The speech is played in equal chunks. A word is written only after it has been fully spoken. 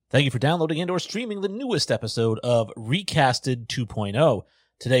Thank you for downloading and/or streaming the newest episode of Recasted 2.0.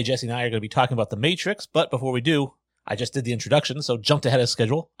 Today, Jesse and I are going to be talking about The Matrix, but before we do, I just did the introduction, so jumped ahead of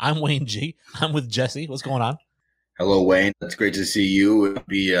schedule. I'm Wayne G. I'm with Jesse. What's going on? Hello, Wayne. It's great to see you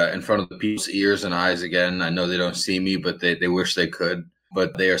be in front of the people's ears and eyes again. I know they don't see me, but they wish they could.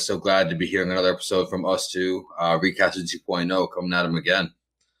 But they are so glad to be hearing another episode from us too. Recasted 2.0 coming at them again.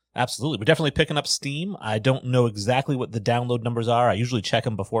 Absolutely. We're definitely picking up steam. I don't know exactly what the download numbers are. I usually check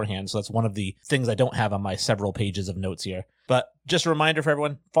them beforehand, so that's one of the things I don't have on my several pages of notes here. But just a reminder for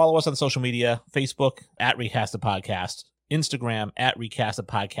everyone, follow us on social media, Facebook, at Recasted Podcast, Instagram, at Recasted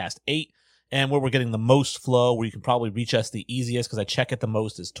Podcast 8, and where we're getting the most flow, where you can probably reach us the easiest, because I check it the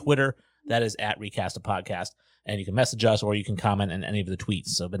most, is Twitter. That is at Recasted Podcast, and you can message us or you can comment in any of the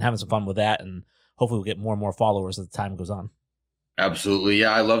tweets. So I've been having some fun with that, and hopefully we'll get more and more followers as the time goes on. Absolutely.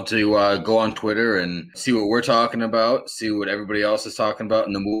 Yeah, I love to go on Twitter and see what we're talking about, see what everybody else is talking about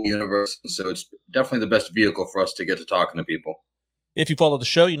in the movie universe. So it's definitely the best vehicle for us to get to talking to people. If you follow the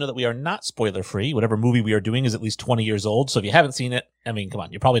show, you know that we are not spoiler-free. Whatever movie we are doing is at least 20 years old. So if you haven't seen it, I mean, come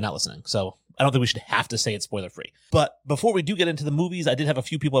on, you're probably not listening. So I don't think we should have to say it's spoiler-free. But before we do get into the movies, I did have a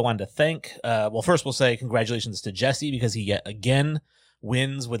few people I wanted to thank. Well, first we'll say congratulations to Jesse, because he yet again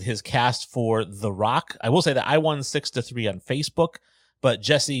wins with his cast for The Rock. I will say that I won 6-3 on Facebook, but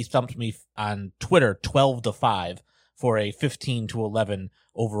Jesse thumped me on Twitter 12-5 for a 15-11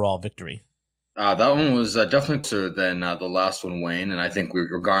 overall victory. That one was definitely closer than the last one, Wayne, and I think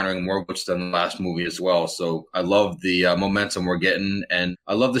we're garnering more votes than the last movie as well. So I love the momentum we're getting, and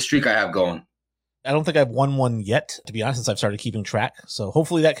I love the streak I have going. I don't think I've won one yet, to be honest, since I've started keeping track. So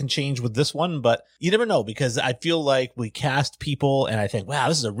hopefully that can change with this one, but you never know, because I feel like we cast people and I think, wow,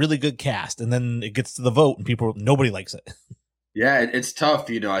 this is a really good cast. And then it gets to the vote and nobody likes it. Yeah, it's tough.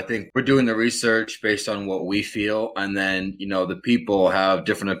 I think we're doing the research based on what we feel. And then, the people have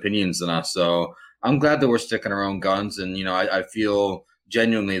different opinions than us. So I'm glad that we're sticking our own guns. And, I feel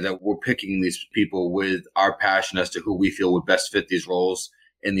genuinely that we're picking these people with our passion as to who we feel would best fit these roles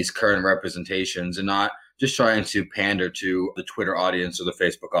in these current representations, and not just trying to pander to the Twitter audience or the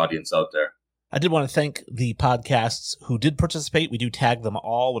Facebook audience out there. I did want to thank the podcasts who did participate. We do tag them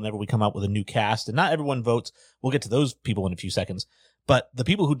all whenever we come out with a new cast, and not everyone votes. We'll get to those people in a few seconds. But the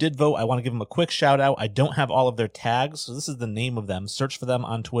people who did vote, I want to give them a quick shout out. I don't have all of their tags, so this is the name of them. Search for them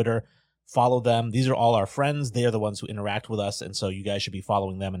on Twitter. Follow them. These are all our friends. They are the ones who interact with us, and so you guys should be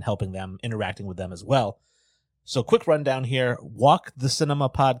following them and helping them, interacting with them as well. So quick rundown here. Walk the Cinema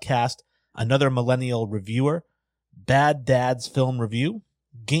Podcast, Another Millennial Reviewer, Bad Dad's Film Review,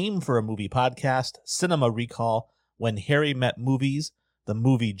 Game for a Movie Podcast, Cinema Recall, When Harry Met Movies, The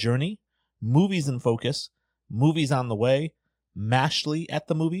Movie Journey, Movies in Focus, Movies on the Way, Mashley at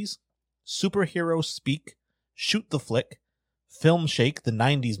the Movies, Superhero Speak, Shoot the Flick, Film Shake, the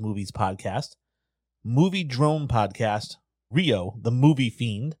 90s Movies Podcast, Movie Drone Podcast, Rio, the Movie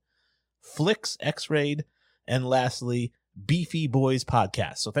Fiend, Flicks X-Rayed, and lastly, Beefy Boys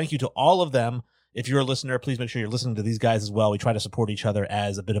Podcast. So thank you to all of them. If you're a listener, please make sure you're listening to these guys as well. We try to support each other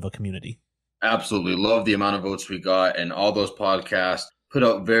as a bit of a community. Absolutely. Love the amount of votes we got, and all those podcasts put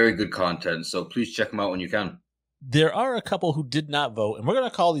out very good content. So please check them out when you can. There are a couple who did not vote, and we're going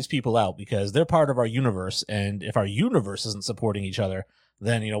to call these people out because they're part of our universe. And if our universe isn't supporting each other,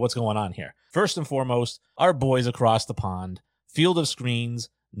 then what's going on here? First and foremost, our boys across the pond, Field of Screens.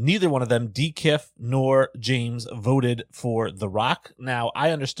 Neither one of them, D. Kiff nor James, voted for The Rock. Now,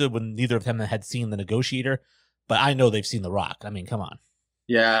 I understood when neither of them had seen The Negotiator, but I know they've seen The Rock. I mean, come on.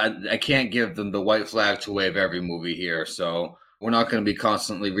 Yeah, I can't give them the white flag to wave every movie here. So we're not going to be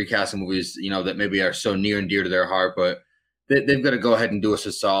constantly recasting movies, that maybe are so near and dear to their heart, but they've got to go ahead and do us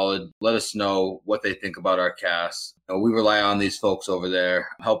a solid. Let us know what they think about our cast. We rely on these folks over there,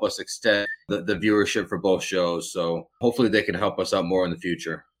 help us extend the viewership for both shows. So hopefully they can help us out more in the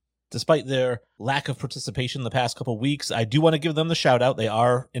future. Despite their lack of participation the past couple weeks, I do want to give them the shout out. They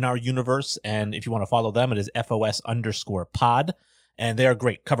are in our universe. And if you want to follow them, it is FOS_pod. And they are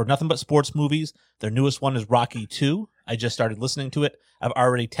great. Covered nothing but sports movies. Their newest one is Rocky 2. I just started listening to it. I've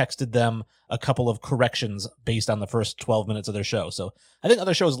already texted them a couple of corrections based on the first 12 minutes of their show. So I think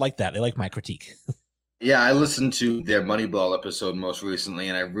other shows like that. They like my critique. Yeah, I listened to their Moneyball episode most recently,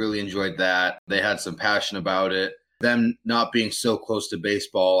 and I really enjoyed that. They had some passion about it. Them not being so close to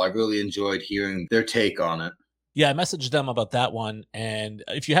baseball, I really enjoyed hearing their take on it. Yeah, I messaged them about that one, and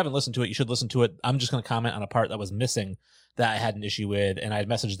if you haven't listened to it, you should listen to it. I'm just going to comment on a part that was missing that I had an issue with, and I had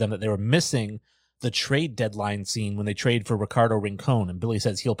messaged them that they were missing the trade deadline scene when they trade for Ricardo Rincon, and Billy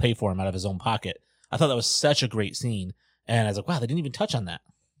says he'll pay for him out of his own pocket. I thought that was such a great scene, and I was like, wow, they didn't even touch on that.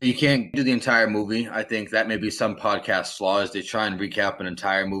 You can't do the entire movie. I think that may be some podcast flaws. They try and recap an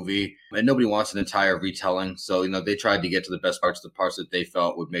entire movie, and nobody wants an entire retelling. So, they tried to get to the best parts, the parts that they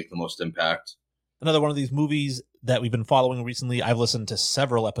felt would make the most impact. Another one of these movies that we've been following recently, I've listened to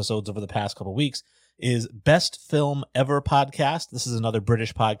several episodes over the past couple of weeks, is Best Film Ever podcast. This is another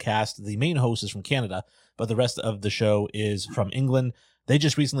British podcast. The main host is from Canada, but the rest of the show is from England. They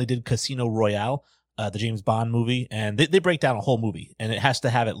just recently did Casino Royale, the James Bond movie, and they break down a whole movie, and it has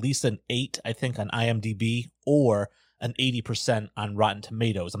to have at least an 8, I think, on IMDb or an 80% on Rotten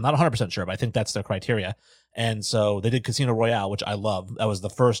Tomatoes. I'm not 100% sure, but I think that's their criteria. And so they did Casino Royale, which I love. That was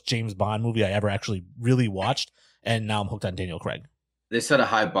the first James Bond movie I ever actually really watched, and now I'm hooked on Daniel Craig. They set a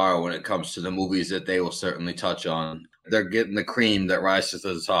high bar when it comes to the movies that they will certainly touch on. They're getting the cream that rises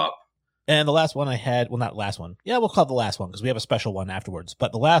to the top. And the last one I had, well, not last one. Yeah, we'll call it the last one because we have a special one afterwards.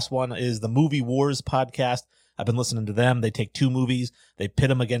 But the last one is the Movie Wars podcast. I've been listening to them. They take two movies, they pit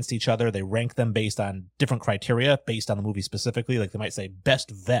them against each other, they rank them based on different criteria, based on the movie specifically. Like they might say best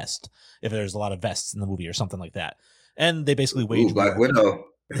vest if there's a lot of vests in the movie or something like that. And they basically wage Black Widow.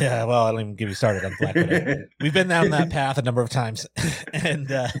 Yeah, well, I don't even get you started on Black Widow. We've been down that path a number of times. And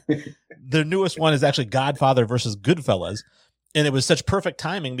their newest one is actually Godfather versus Goodfellas. And it was such perfect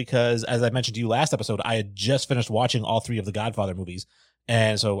timing because, as I mentioned to you last episode, I had just finished watching all three of the Godfather movies.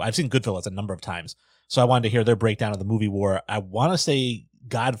 And so I've seen Goodfellas a number of times. So I wanted to hear their breakdown of the movie war. I want to say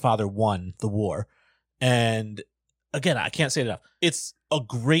Godfather won the war. And again, I can't say it enough. It's a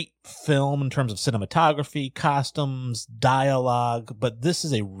great film in terms of cinematography, costumes, dialogue, but this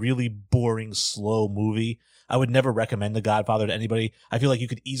is a really boring, slow movie. I would never recommend The Godfather to anybody. I feel like you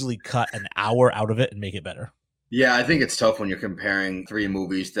could easily cut an hour out of it and make it better. Yeah, I think it's tough when you're comparing three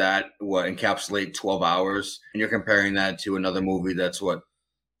movies that encapsulate 12 hours, and you're comparing that to another movie that's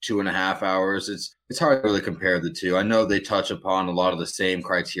 2.5 hours. It's hard to really compare the two. I know they touch upon a lot of the same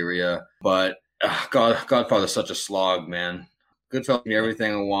criteria, but Godfather's such a slog, man. Goodfellas,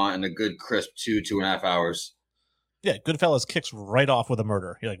 everything I want in a good crisp 2.5 hours. Yeah, Goodfellas kicks right off with a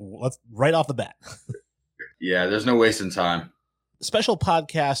murder. You're like, let's right off the bat. Yeah, there's no wasting time. Special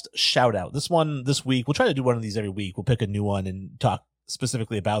podcast shout out. This week, we'll try to do one of these every week. We'll pick a new one and talk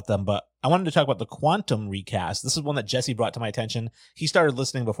specifically about them, but I wanted to talk about the Quantum recast. This is one that Jesse brought to my attention. He started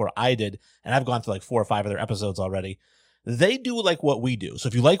listening before I did, and I've gone through like 4 or 5 of their episodes already. They do like what we do. So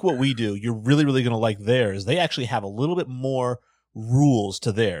if you like what we do, you're really, really going to like theirs. They actually have a little bit more rules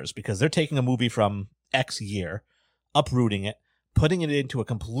to theirs because they're taking a movie from X year, uprooting it, putting it into a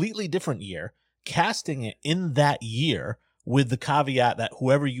completely different year, casting it in that year, with the caveat that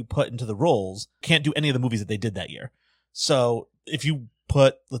whoever you put into the roles can't do any of the movies that they did that year. So if you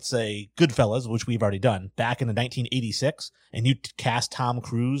put, let's say, Goodfellas, which we've already done, back in 1986, and you cast Tom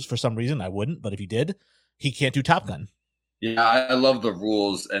Cruise for some reason, I wouldn't, but if you did, he can't do Top Gun. Yeah, I love the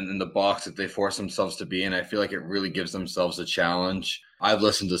rules and the box that they force themselves to be in. I feel like it really gives themselves a challenge. I've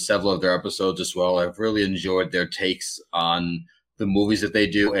listened to several of their episodes as well. I've really enjoyed their takes on the movies that they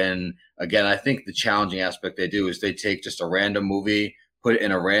do. And again, I think the challenging aspect they do is they take just a random movie, put it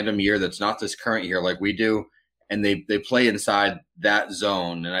in a random year that's not this current year like we do, and they play inside that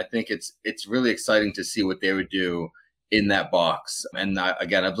zone. And I think it's really exciting to see what they would do in that box. And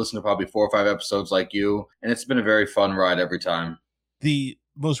again, I've listened to probably 4 or 5 episodes like you, and it's been a very fun ride every time. The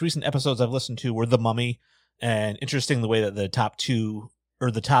most recent episodes I've listened to were The Mummy, and interesting the way that the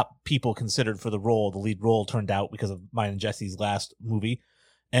top people considered for the lead role turned out because of mine and Jesse's last movie.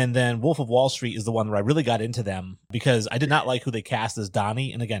 And then Wolf of Wall Street is the one where I really got into them because I did not like who they cast as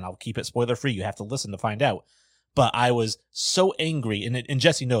Donnie. And again, I'll keep it spoiler free. You have to listen to find out. But I was so angry, and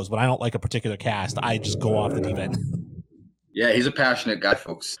Jesse knows when I don't like a particular cast, I just go off the deep end. Yeah, he's a passionate guy,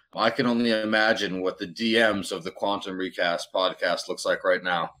 folks. I can only imagine what the DMs of the Quantum Recast podcast looks like right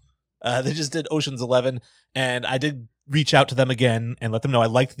now. They just did Ocean's 11, and I did reach out to them again and let them know I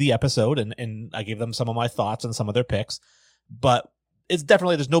liked the episode, and I gave them some of my thoughts and some of their picks. But it's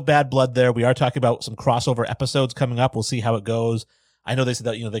definitely, there's no bad blood there. We are talking about some crossover episodes coming up. We'll see how it goes. I know they said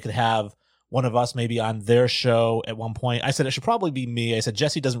that, they could have one of us maybe on their show at one point. I said it should probably be me. I said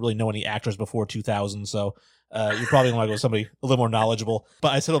Jesse doesn't really know any actors before 2000, so you probably want to go with somebody a little more knowledgeable.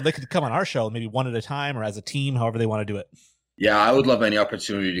 But I said, they could come on our show maybe one at a time or as a team, however they want to do it. Yeah, I would love any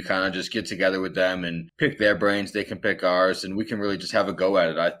opportunity to kind of just get together with them and pick their brains. They can pick ours, and we can really just have a go at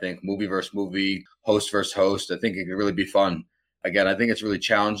it. I think movie versus movie, host versus host. I think it could really be fun. Again, I think it's really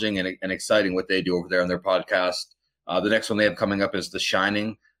challenging and exciting what they do over there on their podcast. The next one they have coming up is The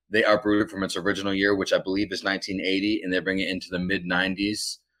Shining. They uprooted from its original year, which I believe is 1980, and they bring it into the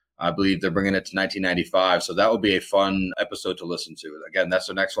mid-90s. I believe they're bringing it to 1995. So that will be a fun episode to listen to. Again, that's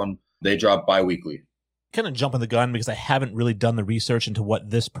the next one. They drop bi-weekly. kind of jumping the gun because I haven't really done the research into what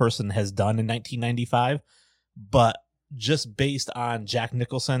this person has done in 1995, but just based on Jack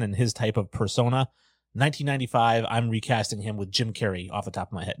Nicholson and his type of persona, 1995, I'm recasting him with Jim Carrey off the top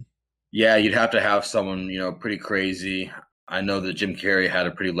of my head. Yeah, you'd have to have someone, pretty crazy. I know that Jim Carrey had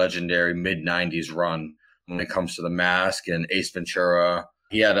a pretty legendary mid-90s run when it comes to The Mask and Ace Ventura.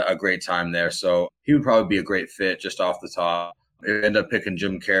 He had a great time there, so he would probably be a great fit just off the top. If I end up picking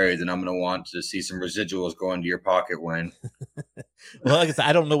Jim Carrey, then I'm going to want to see some residuals go into your pocket, Wayne. Well, like I said,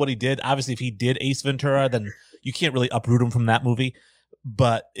 I don't know what he did. Obviously, if he did Ace Ventura, then you can't really uproot him from that movie.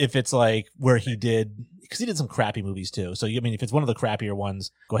 But if it's like where he did, because he did some crappy movies too. So, if it's one of the crappier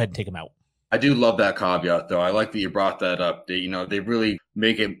ones, go ahead and take him out. I do love that caveat, though. I like that you brought that up. They really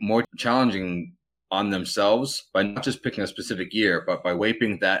make it more challenging on themselves by not just picking a specific year, but by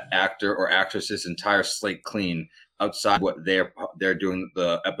wiping that actor or actress's entire slate clean outside what they're doing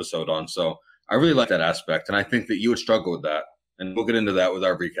the episode on. So I really like that aspect, and I think that you would struggle with that, and we'll get into that with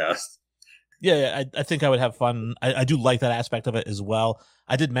our recast. Yeah, I think I would have fun. I do like that aspect of it as well.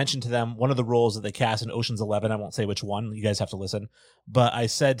 I did mention to them one of the roles that they cast in Ocean's 11. I won't say which one. You guys have to listen. But I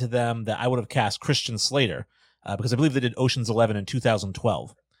said to them that I would have cast Christian Slater because I believe they did Ocean's 11 in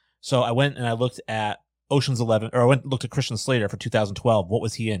 2012. So I went and I looked at Ocean's 11, or I went and looked at Christian Slater for 2012. What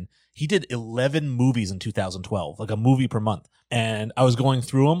was he in? He did 11 movies in 2012, like a movie per month. And I was going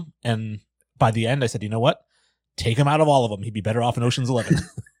through them, and by the end, I said, you know what? Take him out of all of them. He'd be better off in Ocean's 11.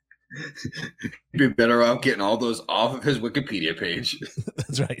 He'd be better off getting all those off of his Wikipedia page.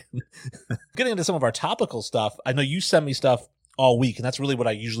 That's right. Getting into some of our topical stuff, I know you send me stuff all week, and that's really what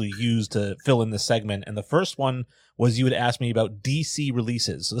I usually use to fill in this segment. And the first one was you had asked me about DC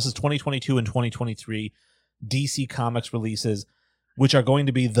releases. So this is 2022 and 2023 DC Comics releases, which are going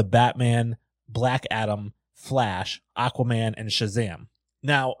to be The Batman, Black Adam, Flash, Aquaman, and Shazam.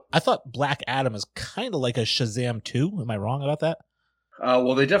 Now, I thought Black Adam is kind of like a Shazam 2. Am I wrong about that?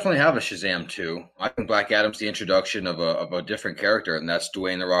 Well, they definitely have a Shazam 2. I think Black Adam's the introduction of a different character, and that's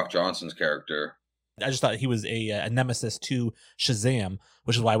Dwayne The Rock Johnson's character. I just thought he was a nemesis to Shazam,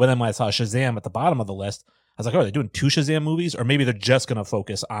 which is why when I saw Shazam at the bottom of the list, I was like, oh, are they doing 2 Shazam movies? Or maybe they're just going to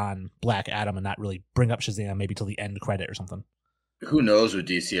focus on Black Adam and not really bring up Shazam maybe till the end credit or something. Who knows with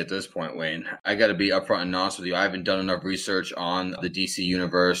DC at this point, Wayne? I got to be upfront and honest with you. I haven't done enough research on the DC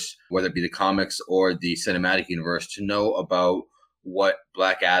universe, whether it be the comics or the cinematic universe, to know about what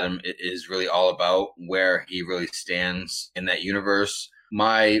Black Adam is really all about, where he really stands in that universe.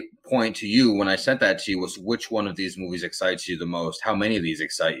 My point to you when I sent that to you was which one of these movies excites you the most? How many of these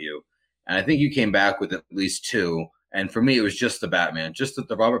excite you? And I think you came back with at least 2. And for me, it was just the Batman. Just that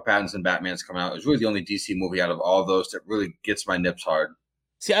the Robert Pattinson Batman's coming out. It was really the only DC movie out of all those that really gets my nips hard.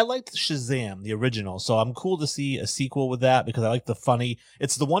 See, I liked Shazam, the original, so I'm cool to see a sequel with that because I like the funny.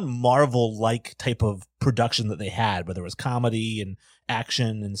 It's the one Marvel-like type of production that they had, where there was comedy and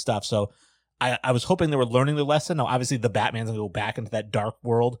action and stuff. So I was hoping they were learning the lesson. Now, obviously, the Batman's going to go back into that dark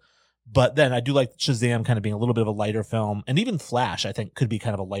world, but then I do like Shazam kind of being a little bit of a lighter film, and even Flash, I think, could be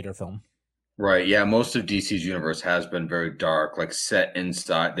kind of a lighter film. Right, yeah, most of DC's universe has been very dark, like set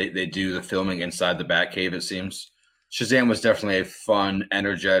inside. They do the filming inside the Batcave, it seems. Shazam was definitely a fun,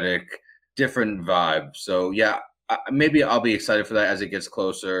 energetic, different vibe. So, yeah, maybe I'll be excited for that as it gets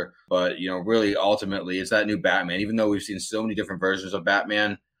closer. But, really, ultimately, it's that new Batman. Even though we've seen so many different versions of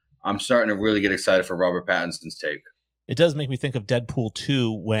Batman, I'm starting to really get excited for Robert Pattinson's take. It does make me think of Deadpool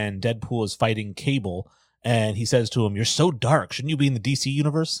 2 when Deadpool is fighting Cable, and he says to him, "You're so dark. Shouldn't you be in the DC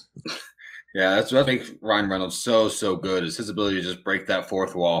universe?" Yeah, that's what makes Ryan Reynolds so good, is his ability to just break that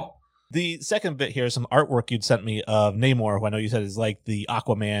fourth wall. The second bit here is some artwork you'd sent me of Namor, who I know you said is like the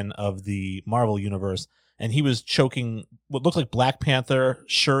Aquaman of the Marvel universe. And he was choking what looked like Black Panther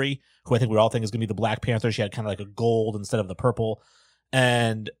Shuri, who I think we all think is going to be the Black Panther. She had kind of like a gold instead of the purple.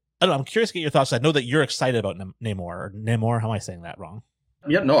 And I don't know, I'm curious to get your thoughts. I know that you're excited about Namor. Or Namor, how am I saying that wrong?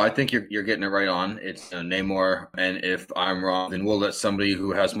 Yep, no, I think you're getting it right on. It's Namor. And if I'm wrong, then we'll let somebody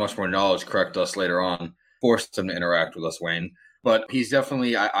who has much more knowledge correct us later on, force them to interact with us, Wayne. But he's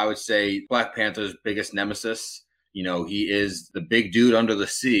definitely, I would say, Black Panther's biggest nemesis. He is the big dude under the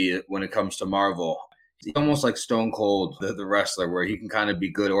sea when it comes to Marvel. He's almost like Stone Cold, the wrestler, where he can kind of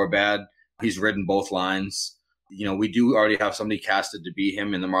be good or bad. He's ridden both lines. We do already have somebody casted to be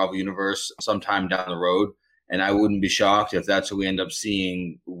him in the Marvel Universe sometime down the road. And I wouldn't be shocked if that's what we end up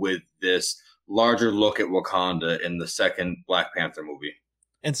seeing with this larger look at Wakanda in the second Black Panther movie.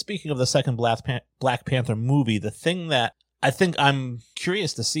 And speaking of the second Black Panther movie, the thing that I think I'm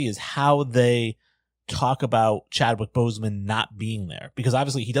curious to see is how they talk about Chadwick Boseman not being there, because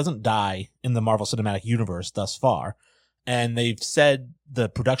obviously he doesn't die in the Marvel Cinematic Universe thus far. And they've said, the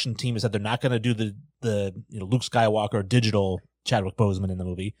production team has said they're not going to do the Luke Skywalker digital Chadwick Boseman in the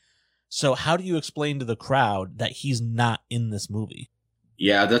movie. So how do you explain to the crowd that he's not in this movie?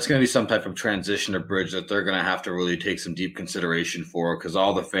 Yeah, that's going to be some type of transition or bridge that they're going to have to really take some deep consideration for, because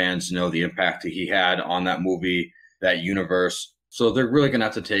all the fans know the impact that he had on that movie, that universe. So they're really going to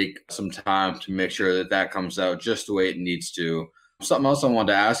have to take some time to make sure that that comes out just the way it needs to. Something else I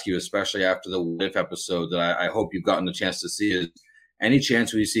wanted to ask you, especially after the What If episode that I hope you've gotten the chance to see, is any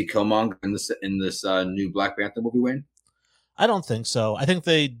chance we see Killmonger in this new Black Panther movie, Wayne? I don't think so. I think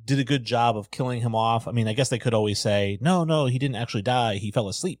they did a good job of killing him off. I mean, I guess they could always say, no, he didn't actually die. He fell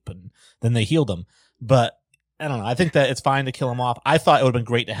asleep, and then they healed him. But I don't know. I think that it's fine to kill him off. I thought it would have been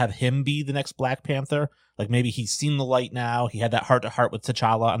great to have him be the next Black Panther. Like maybe he's seen the light now. He had that heart-to-heart with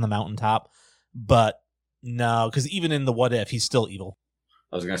T'Challa on the mountaintop. But no, because even in the What If, he's still evil.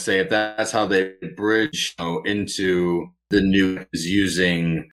 I was going to say, if that's how they bridge into the new, is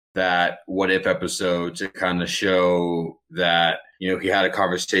using that What If episode to kind of show that, he had a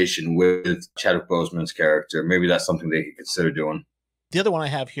conversation with Chadwick Boseman's character. Maybe that's something they could consider doing. The other one I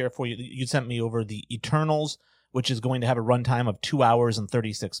have here for you, you sent me over the Eternals, which is going to have a runtime of 2 hours and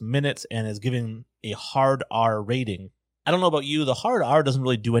 36 minutes and is giving a hard R rating. I don't know about you. The hard R doesn't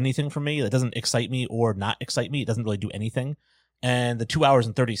really do anything for me. It doesn't excite me or not excite me. It doesn't really do anything. And the 2 hours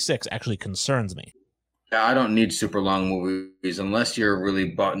and 36 actually concerns me. Yeah, I don't need super long movies unless you're really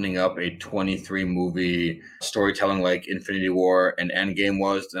buttoning up a 23 movie storytelling like Infinity War and Endgame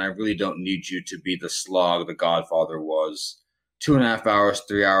was. Then I really don't need you to be the slog The Godfather was. 2.5 hours,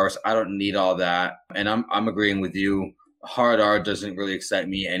 3 hours. I don't need all that. And I'm agreeing with you. Hard R doesn't really excite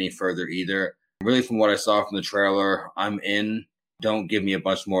me any further either. Really, from what I saw from the trailer, I'm in. Don't give me a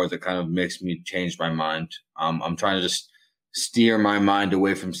bunch more that kind of makes me change my mind. I'm trying to just steer my mind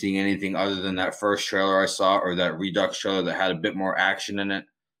away from seeing anything other than that first trailer I saw, or that Redux trailer that had a bit more action in it,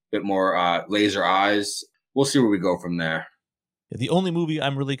 a bit more laser eyes. We'll see where we go from there. The only movie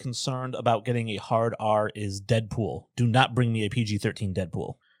I'm really concerned about getting a hard R is Deadpool. Do not bring me a PG-13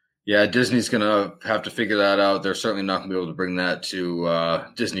 Deadpool. Yeah, Disney's going to have to figure that out. They're certainly not going to be able to bring that to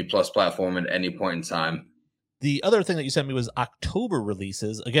Disney Plus platform at any point in time. The other thing that you sent me was October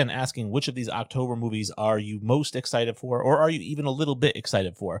releases. Again, asking which of these October movies are you most excited for, or are you even a little bit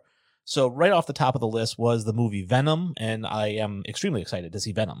excited for? So right off the top of the list was the movie Venom, and I am extremely excited to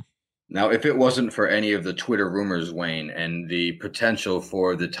see Venom. Now, if it wasn't for any of the Twitter rumors, Wayne, and the potential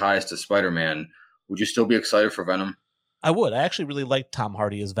for the ties to Spider-Man, would you still be excited for Venom? I would. I actually really liked Tom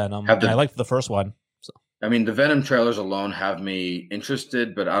Hardy as Venom, and I liked the first one. I mean, the Venom trailers alone have me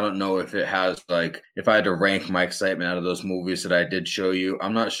interested, but I don't know if it has, if I had to rank my excitement out of those movies that I did show you,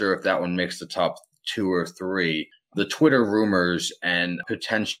 I'm not sure if that one makes the top 2 or 3. The Twitter rumors and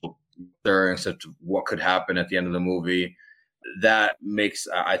potential stirrings of what could happen at the end of the movie, that makes,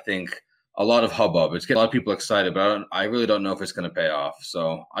 I think, a lot of hubbub. It's getting a lot of people excited, but I really don't know if it's going to pay off.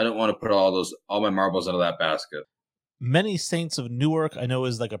 So I don't want to put all my marbles into that basket. Many Saints of Newark, I know,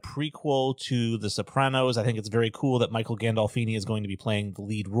 is like a prequel to The Sopranos. I think it's very cool that Michael Gandolfini is going to be playing the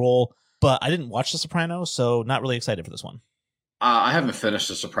lead role, but I didn't watch The Sopranos, so not really excited for this one. I haven't finished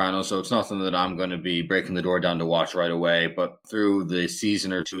The Sopranos, so it's nothing that I'm going to be breaking the door down to watch right away, but through the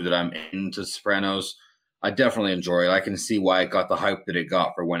season or two that I'm into Sopranos, I definitely enjoy it. I can see why it got the hype that it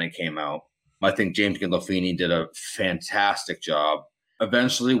got for when it came out. I think James Gandolfini did a fantastic job.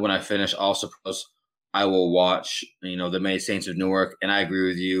 Eventually, when I finish all Sopranos, I will watch, the Many Saints of Newark, and I agree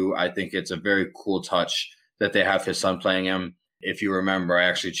with you. I think it's a very cool touch that they have his son playing him. If you remember, I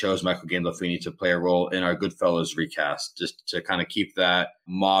actually chose Michael Gandolfini to play a role in our Goodfellas recast, just to kind of keep that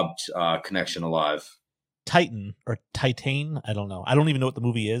mob connection alive. Titan, or Titane, I don't know. I don't even know what the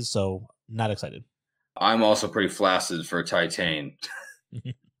movie is, so not excited. I'm also pretty flaccid for Titane.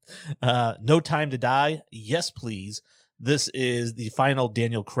 No Time to Die, yes please. This is the final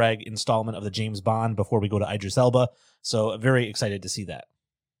Daniel Craig installment of the James Bond before we go to Idris Elba. So very excited to see that.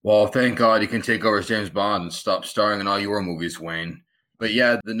 Well, thank God you can take over as James Bond and stop starring in all your movies, Wayne. But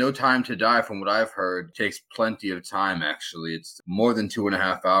yeah, the No Time to Die, from what I've heard, takes plenty of time, actually. It's more than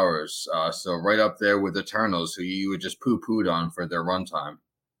 2.5 hours. So right up there with Eternals, who you would just poo-pooed on for their runtime.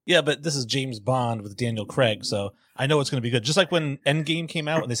 Yeah, but this is James Bond with Daniel Craig, so I know it's going to be good. Just like when Endgame came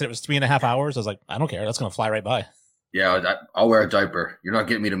out and they said it was 3.5 hours, I was like, I don't care. That's going to fly right by. Yeah, I'll wear a diaper. You're not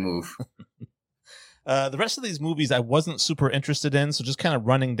getting me to move. The rest of these movies I wasn't super interested in, so just kind of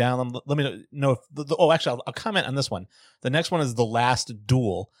running down them. Let me know if actually, I'll comment on this one. The next one is The Last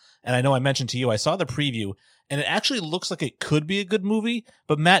Duel, and I know I mentioned to you, I saw the preview, and it actually looks like it could be a good movie,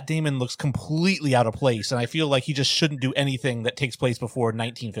 but Matt Damon looks completely out of place, and I feel like he just shouldn't do anything that takes place before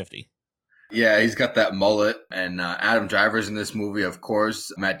 1950. Yeah, he's got that mullet, and Adam Driver's in this movie, of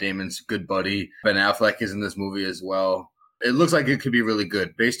course. Matt Damon's good buddy. Ben Affleck is in this movie as well. It looks like it could be really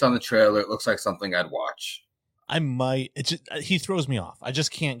good. Based on the trailer, it looks like something I'd watch. I might. It just he throws me off. I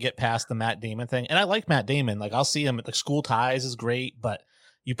just can't get past the Matt Damon thing. And I like Matt Damon. Like I'll see him at School Ties is great, but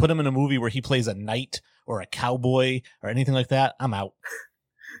you put him in a movie where he plays a knight or a cowboy or anything like that, I'm out.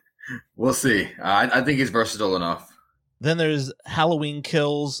 We'll see. I think he's versatile enough. Then there's Halloween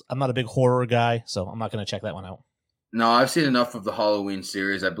Kills. I'm not a big horror guy, so I'm not going to check that one out. No, I've seen enough of the Halloween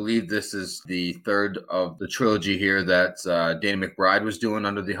series. I believe this is the third of the trilogy here that Danny McBride was doing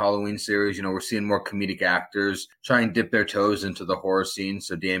under the Halloween series. You know, we're seeing more comedic actors try and dip their toes into the horror scene.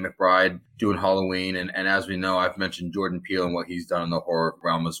 So Danny McBride doing Halloween. And as we know, I've mentioned Jordan Peele and what he's done in the horror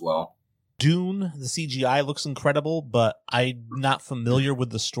realm as well. Dune, the CGI looks incredible, but I'm not familiar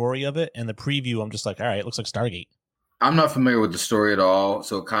with the story of it. And the preview, I'm just like, all right, it looks like Stargate. I'm not familiar with the story at all,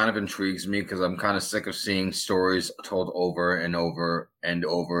 so it kind of intrigues me because I'm kind of sick of seeing stories told over and over and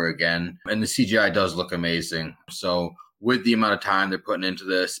over again. And the CGI does look amazing. So with the amount of time they're putting into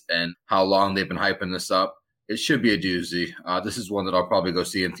this and how long they've been hyping this up, it should be a doozy. This is one that I'll probably go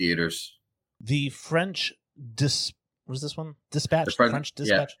see in theaters. The French Dispatch? The French Dispatch?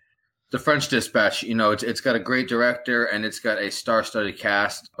 Yeah. The French Dispatch, you know, it's got a great director and it's got a star-studded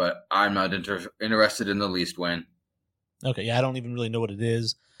cast, but I'm not interested in the least, Wayne. Okay, yeah, I don't even really know what it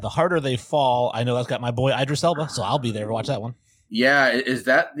is. The Harder They Fall, I know that's got my boy Idris Elba, so I'll be there to watch that one. Yeah, is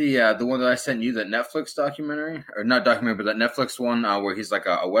that the one that I sent you, that Netflix documentary? Or not documentary, but that Netflix one where he's like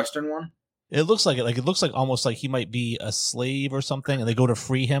a Western one? It looks like it. Like it looks like almost like he might be a slave or something, and they go to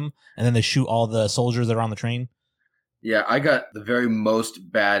free him, and then they shoot all the soldiers that are on the train. Yeah, I got the very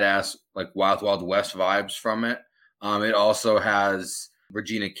most badass, like Wild Wild West vibes from it. It also has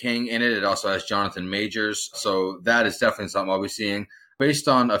Regina King in it. It also has Jonathan Majors. So that is definitely something I'll be seeing. Based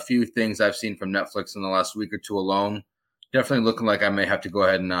on a few things I've seen from Netflix in the last week or two alone, definitely looking like I may have to go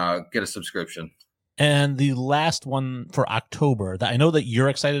ahead and get a subscription. And the last one for October that I know that you're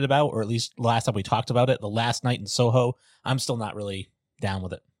excited about, or at least last time we talked about it, The Last Night in Soho, I'm still not really down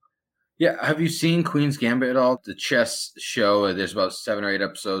with it. Yeah, have you seen Queen's Gambit at all? The chess show, there's about 7 or 8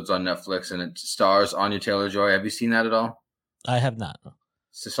 episodes on Netflix, and it stars Anya Taylor-Joy. Have you seen that at all? I have not.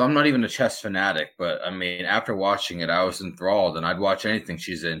 So I'm not even a chess fanatic, but I mean, after watching it, I was enthralled, and I'd watch anything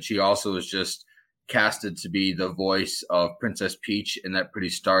she's in. She also was just casted to be the voice of Princess Peach in that pretty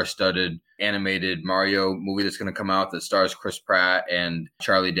star-studded animated Mario movie that's going to come out that stars Chris Pratt and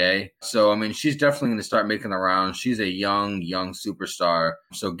Charlie Day. So, I mean, she's definitely going to start making the rounds. She's a young superstar.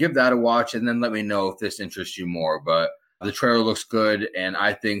 So give that a watch, and then let me know if this interests you more. But the trailer looks good, and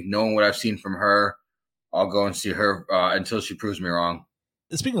I think knowing what I've seen from her, I'll go and see her until she proves me wrong.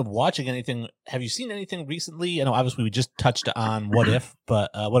 Speaking of watching anything, have you seen anything recently? I know obviously we just touched on What If, but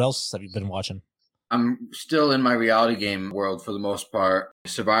what else have you been watching? I'm still in my reality game world for the most part.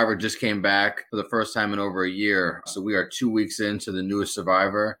 Survivor just came back for the first time in over a year. So we are 2 weeks into the newest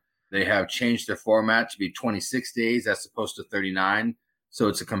Survivor. They have changed their format to be 26 days as opposed to 39. So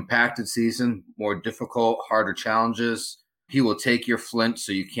it's a compacted season, more difficult, harder challenges. He will take your flint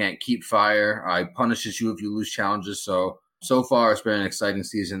so you can't keep fire. He punishes you if you lose challenges. So far, it's been an exciting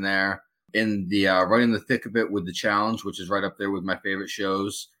season there. In the right in the thick of it with The Challenge, which is right up there with my favorite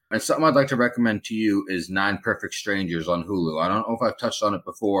shows. And something I'd like to recommend to you is 9 Perfect Strangers on Hulu. I don't know if I've touched on it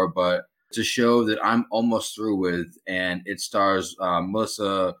before, but it's a show that I'm almost through with, and it stars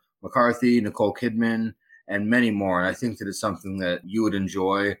Melissa McCarthy, Nicole Kidman, and many more. And I think that it's something that you would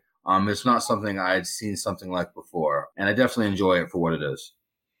enjoy. It's not something I had seen something like before, and I definitely enjoy it for what it is.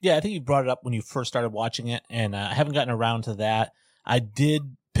 Yeah, I think you brought it up when you first started watching it, and I haven't gotten around to that. I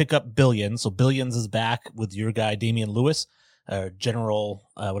did pick up Billions, so Billions is back with your guy Damian Lewis, General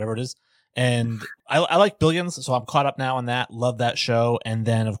whatever it is, and I like Billions, so I'm caught up now on that. Love that show. And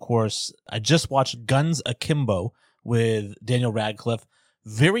then of course I just watched Guns Akimbo with Daniel Radcliffe.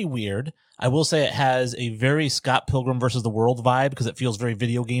 Very weird. I will say it has a very Scott Pilgrim versus the World vibe because it feels very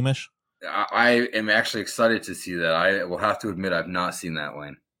video game-ish. I am actually excited to see that. I will have to admit I've not seen that,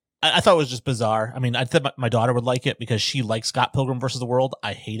 Wayne. I thought it was just bizarre. I mean, I thought my daughter would like it because she likes Scott Pilgrim versus the World.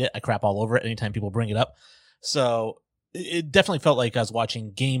 I hate it. I crap all over it anytime people bring it up. So it definitely felt like I was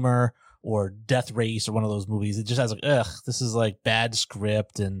watching Gamer or Death Race or one of those movies. It just has like, this is like bad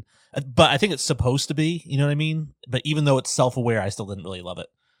script. But I think it's supposed to be, you know what I mean? But even though it's self-aware, I still didn't really love it.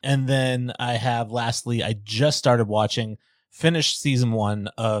 And then I have, lastly, I just started finished season 1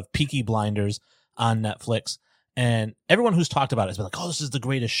 of Peaky Blinders on Netflix. And everyone who's talked about it has been like, oh, this is the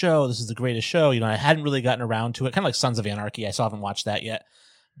greatest show. This is the greatest show. You know, I hadn't really gotten around to it. Kind of like Sons of Anarchy. I still haven't watched that yet.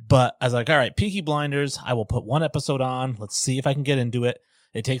 But I was like, all right, Peaky Blinders, I will put 1 episode on. Let's see if I can get into it.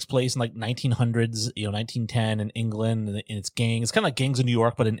 It takes place in like 1900s, 1910 in England, and it's gangs. It's kind of like gangs in New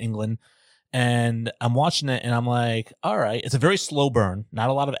York, but in England. And I'm watching it and I'm like, all right, it's a very slow burn, not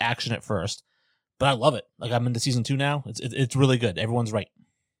a lot of action at first, but I love it. Like I'm into season 2 now. It's really good. Everyone's right.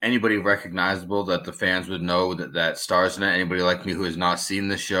 Anybody recognizable that the fans would know that stars in it? Anybody like me who has not seen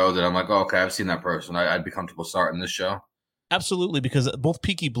the show that I'm like, oh, okay, I've seen that person. I'd be comfortable starting this show. Absolutely, because both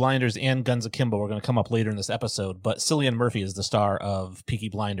Peaky Blinders and Guns Akimbo are going to come up later in this episode, but Cillian Murphy is the star of Peaky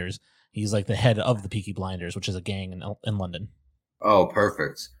Blinders. He's like the head of the Peaky Blinders, which is a gang in London. Oh,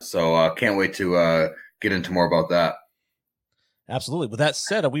 perfect. So can't wait to get into more about that. Absolutely. With that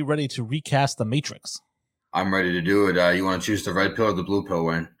said, are we ready to recast The Matrix? I'm ready to do it. You want to choose the red pill or the blue pill,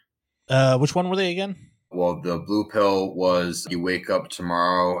 Wayne? Which one were they again? Well, the blue pill was you wake up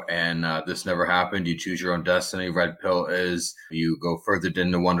tomorrow and this never happened. You choose your own destiny. Red pill is you go further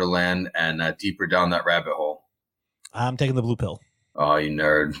into Wonderland and deeper down that rabbit hole. I'm taking the blue pill. Oh, you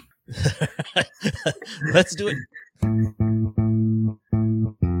nerd. Let's do it.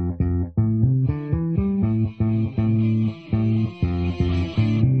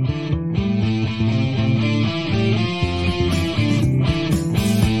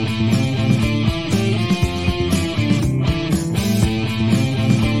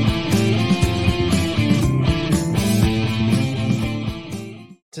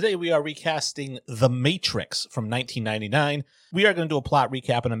 Today we are recasting The Matrix from 1999. We are going to do a plot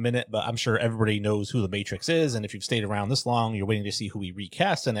recap in a minute, but I'm sure everybody knows who The Matrix is, and if you've stayed around this long, you're waiting to see who we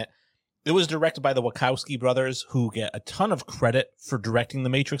recast in it. It was directed by the Wachowski brothers, who get a ton of credit for directing the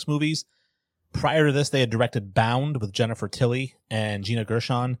Matrix movies. Prior to this, they had directed Bound with Jennifer Tilly and Gina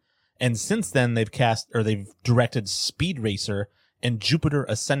Gershon, and since then they've directed Speed Racer and Jupiter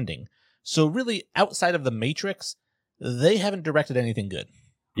Ascending. So really, outside of The Matrix, they haven't directed anything good.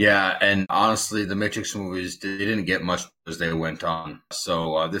 Yeah, and honestly, the Matrix movies, they didn't get much as they went on.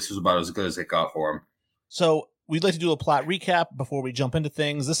 So this was about as good as it got for them. So we'd like to do a plot recap before we jump into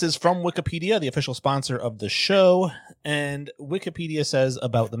things. This is from Wikipedia, the official sponsor of the show. And Wikipedia says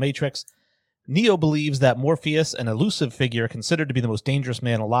about The Matrix, Neo believes that Morpheus, an elusive figure considered to be the most dangerous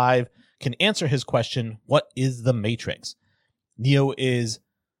man alive, can answer his question, what is the Matrix? Neo is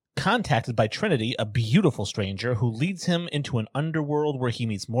contacted by Trinity, a beautiful stranger, who leads him into an underworld where he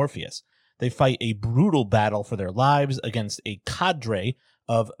meets Morpheus. They fight a brutal battle for their lives against a cadre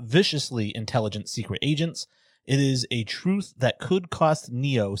of viciously intelligent secret agents. It is a truth that could cost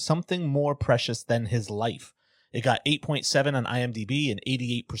Neo something more precious than his life. It got 8.7 on IMDb and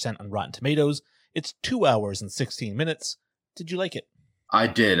 88% on Rotten Tomatoes. It's 2 hours and 16 minutes. Did you like it? I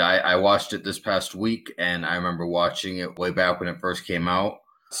did. I watched it this past week, and I remember watching it way back when it first came out.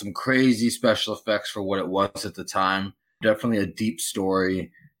 Some crazy special effects for what it was at the time. Definitely a deep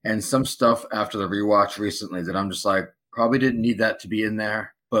story. And some stuff after the rewatch recently that I'm just like, probably didn't need that to be in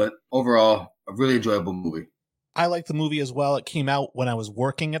there. But overall, a really enjoyable movie. I like the movie as well. It came out when I was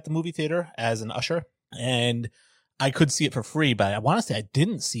working at the movie theater as an usher, and I could see it for free, but I want to say I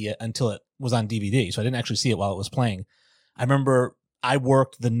didn't see it until it was on DVD, so I didn't actually see it while it was playing. I remember I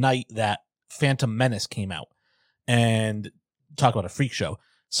worked the night that Phantom Menace came out, and talk about a freak show.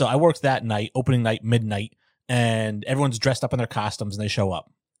 So I worked that night, opening night, midnight, and everyone's dressed up in their costumes and they show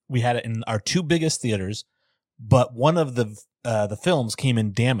up. We had it in our 2 biggest theaters, but one of the films came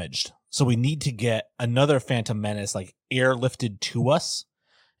in damaged. So we need to get another Phantom Menace like airlifted to us.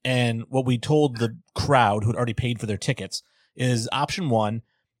 And what we told the crowd who had already paid for their tickets is option 1,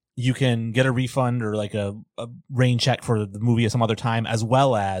 you can get a refund or like a rain check for the movie at some other time, as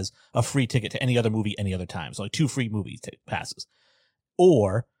well as a free ticket to any other movie any other time. So like 2 free movie passes.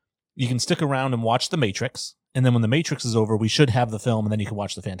 Or you can stick around and watch The Matrix, and then when The Matrix is over, we should have the film, and then you can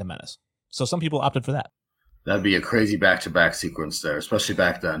watch The Phantom Menace. So some people opted for that. That'd be a crazy back-to-back sequence there, especially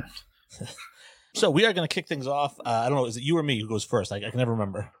back then. So we are going to kick things off. I don't know, is it you or me who goes first? I can never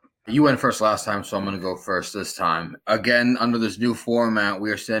remember. You went first last time, so I'm going to go first this time. Again, under this new format,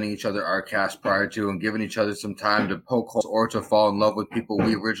 we are sending each other our cast prior to and giving each other some time to poke holes or to fall in love with people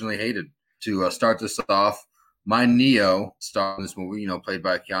we originally hated. To start this off, my Neo, star in this movie, played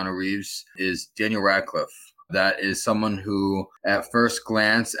by Keanu Reeves, is Daniel Radcliffe. That is someone who, at first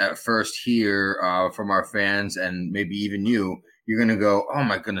glance, at first hear from our fans and maybe even you, you're going to go, oh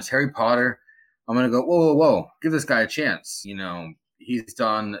my goodness, Harry Potter. I'm going to go, whoa, give this guy a chance. He's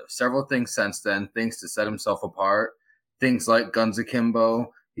done several things since then, things to set himself apart, things like Guns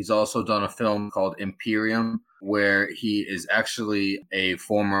Akimbo. He's also done a film called Imperium, where he is actually a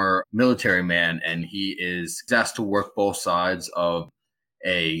former military man, and he is asked to work both sides of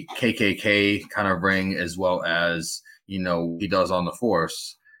a KKK kind of ring, as well as, he does on the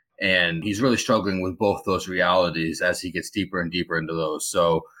force. And he's really struggling with both those realities as he gets deeper and deeper into those.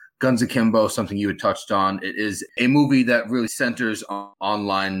 So Guns Akimbo, something you had touched on. It is a movie that really centers on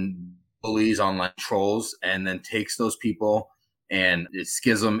online bullies, online trolls, and then takes those people. And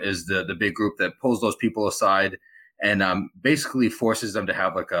Schism is the big group that pulls those people aside and basically forces them to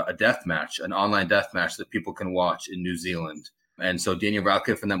have like a death match, an online death match that people can watch in New Zealand. And so Daniel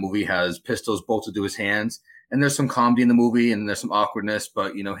Radcliffe in that movie has pistols bolted to his hands. And there's some comedy in the movie and there's some awkwardness,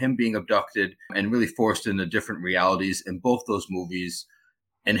 but, you know, him being abducted and really forced into different realities in both those movies,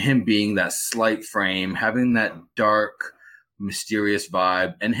 and him being that slight frame, having that dark, mysterious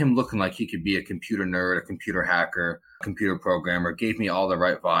vibe, and him looking like he could be a computer nerd, a computer hacker, computer programmer, gave me all the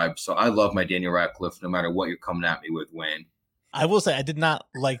right vibes. So I love my Daniel Radcliffe no matter what you're coming at me with, Wayne. I will say I did not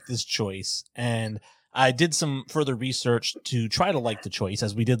like this choice, and I did some further research to try to like the choice,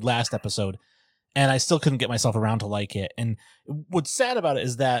 as we did last episode, and I still couldn't get myself around to like it. And what's sad about it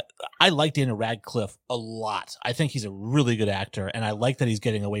is that I like Daniel Radcliffe a lot. I think he's a really good actor, and I like that he's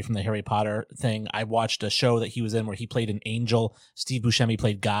getting away from the Harry Potter thing. I watched a show that he was in where he played an angel. Steve Buscemi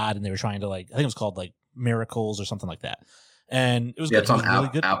played God, and they were trying to, I think it was called Miracles or something like that. And it was good. It's on really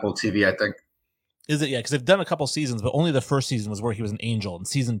good. Apple TV, I think. Is it? Yeah, because they've done a couple seasons, but only the first season was where he was an angel. In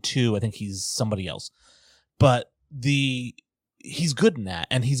season 2, I think he's somebody else. But he's good in that,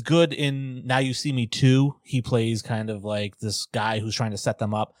 and he's good in Now You See Me 2. He plays kind of like this guy who's trying to set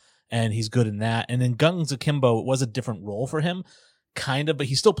them up, and he's good in that. And in Guns Akimbo, it was a different role for him, kind of, but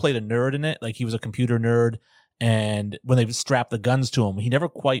he still played a nerd in it. Like, he was a computer nerd, and when they strapped the guns to him, he never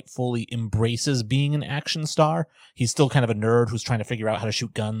quite fully embraces being an action star. He's still kind of a nerd who's trying to figure out how to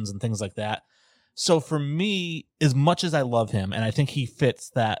shoot guns and things like that. So for me, as much as I love him, and I think he fits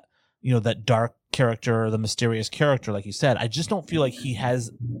that, you know, that dark character, the mysterious character, like you said, I just don't feel like he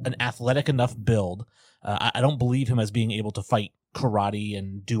has an athletic enough build. I don't believe him as being able to fight karate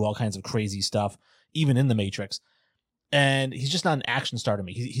and do all kinds of crazy stuff, even in The Matrix. And he's just not an action star to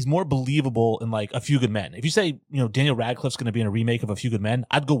me. He's more believable in like A Few Good Men. If you say, you know, Daniel Radcliffe's going to be in a remake of A Few Good Men,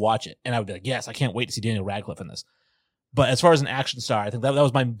 I'd go watch it. And I would be like, yes, I can't wait to see Daniel Radcliffe in this. But as far as an action star, I think that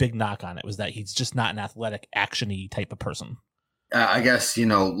was my big knock on it, was that he's just not an athletic, action-y type of person. I guess, you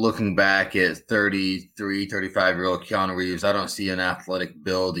know, looking back at 33, 35-year-old Keanu Reeves, I don't see an athletic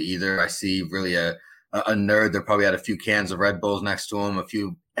build either. I see really a nerd that probably had a few cans of Red Bulls next to him, a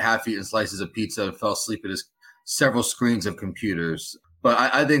few half-eaten slices of pizza, and fell asleep at his several screens of computers. But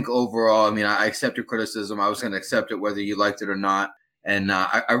I think overall, I mean, I accept your criticism. I was going to accept it whether you liked it or not. And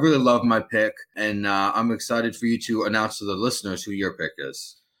I really love my pick. And I'm excited for you to announce to the listeners who your pick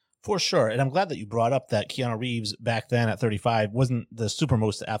is. For sure. And I'm glad that you brought up that Keanu Reeves back then at 35 wasn't the super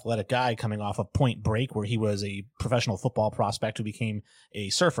most athletic guy, coming off of Point Break, where he was a professional football prospect who became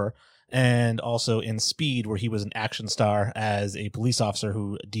a surfer, and also in Speed, where he was an action star as a police officer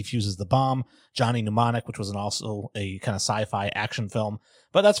who defuses the bomb. Johnny Mnemonic, which was also a kind of sci-fi action film.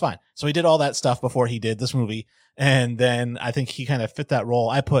 But that's fine. So he did all that stuff before he did this movie. And then I think he kind of fit that role.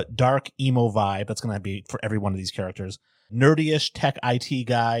 I put dark emo vibe. That's going to be for every one of these characters. Nerdy-ish tech IT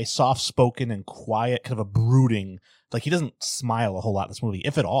guy, soft-spoken and quiet, kind of a brooding. Like, he doesn't smile a whole lot in this movie,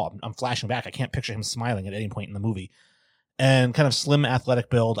 if at all. I'm flashing back. I can't picture him smiling at any point in the movie. And kind of slim, athletic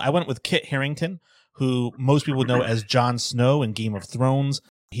build. I went with Kit Harington, who most people know as Jon Snow in Game of Thrones.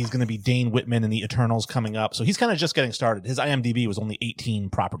 He's going to be Dane Whitman in the Eternals coming up. So he's kind of just getting started. His IMDb was only 18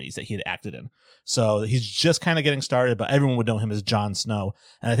 properties that he had acted in. So he's just kind of getting started, but everyone would know him as Jon Snow.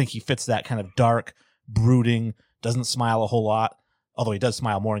 And I think he fits that kind of dark, brooding, doesn't smile a whole lot, although he does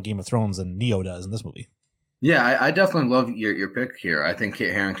smile more in Game of Thrones than Neo does in this movie. Yeah, I definitely love your pick here. I think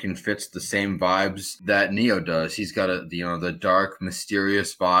Kit Harington fits the same vibes that Neo does. He's got the dark,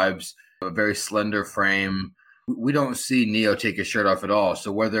 mysterious vibes, a very slender frame. We don't see Neo take his shirt off at all.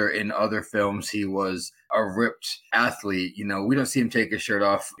 So whether in other films he was a ripped athlete, you know, we don't see him take his shirt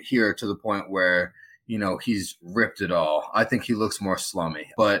off here to the point where, you know, he's ripped at all. I think he looks more slummy.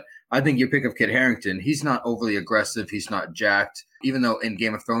 But I think your pick of Kit Harington, he's not overly aggressive. He's not jacked. Even though in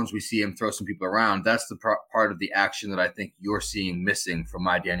Game of Thrones we see him throw some people around, that's the part of the action that I think you're seeing missing from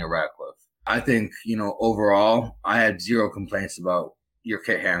my Daniel Radcliffe. I think, you know, overall, I had zero complaints about your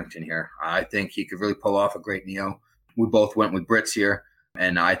Kit Harington here. I think he could really pull off a great Neo. We both went with Brits here.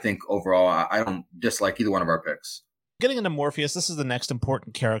 And I think overall, I don't dislike either one of our picks. Getting into Morpheus, this is the next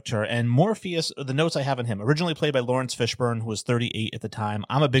important character. And Morpheus, the notes I have on him, originally played by Lawrence Fishburne, who was 38 at the time.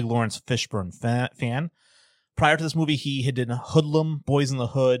 I'm a big Lawrence Fishburne fan. Prior to this movie, he had done Hoodlum, Boys in the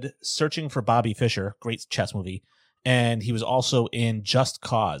Hood, Searching for Bobby Fischer, great chess movie. And he was also in Just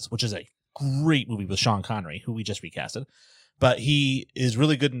Cause, which is a great movie with Sean Connery, who we just recasted. But he is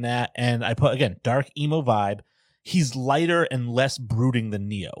really good in that. And I put, again, dark emo vibe. he's lighter and less brooding than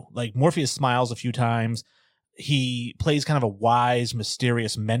Neo. Like Morpheus smiles a few times. He plays kind of a wise,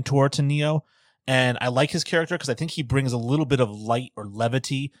 mysterious mentor to Neo. And I like his character because I think he brings a little bit of light or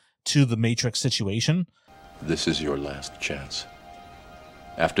levity to the Matrix situation. This is your last chance.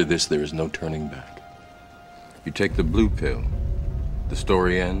 After this, there is no turning back. You take the blue pill, the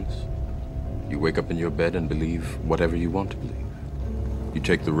story ends. You wake up in your bed and believe whatever you want to believe. You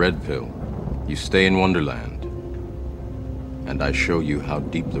take the red pill, you stay in Wonderland, and I show you how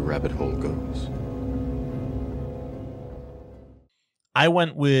deep the rabbit hole goes. I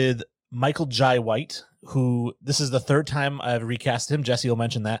went with Michael Jai White, who this is the third time I've recasted him. Jesse will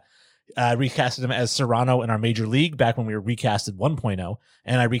mention that. I recasted him as Serrano in our Major League back when we were recasted 1.0,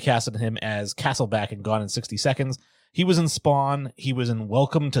 and I recasted him as Castleback in Gone in 60 Seconds. He was in Spawn. He was in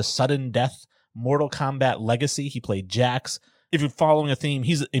Welcome to Sudden Death, Mortal Kombat Legacy. He played Jax. If you're following a theme,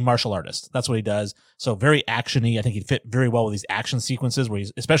 he's a martial artist. That's what he does. So very action-y. I think he'd fit very well with these action sequences where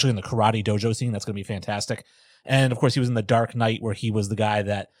he's, especially in the karate dojo scene, that's going to be fantastic. And of course, he was in The Dark Knight where he was the guy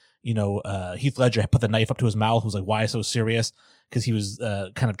that, Heath Ledger put the knife up to his mouth, was like, why so serious? Because he was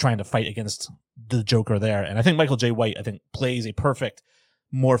kind of trying to fight against the Joker there. And I think Michael Jai White, plays a perfect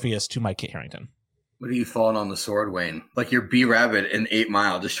Morpheus to my Kit Harington. Look at you falling on the sword, Wayne. Like you're B-Rabbit in 8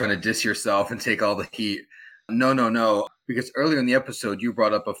 Mile, just trying to diss yourself and take all the heat. No. Because earlier in the episode, you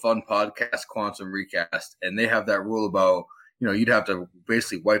brought up a fun podcast, Quantum Recast, and they have that rule about, you'd have to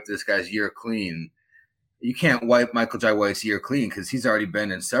basically wipe this guy's year clean. You can't wipe Michael Jai White's year clean because he's already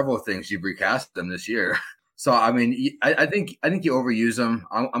been in several things. You've recast them this year. So, I think you overuse them.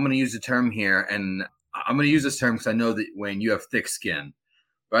 I'm going to use the term here, and I'm going to use this term because I know that, Wayne, you have thick skin.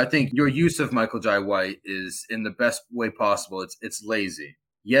 But I think your use of Michael Jai White is in the best way possible. It's lazy.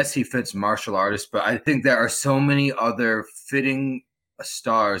 Yes, he fits martial artist, but I think there are so many other fitting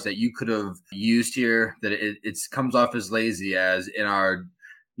stars that you could have used here that it comes off as lazy as in our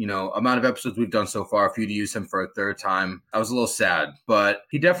amount of episodes we've done so far. For you to use him for a third time, I was a little sad, but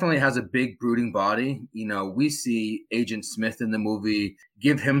he definitely has a big brooding body. We see Agent Smith in the movie,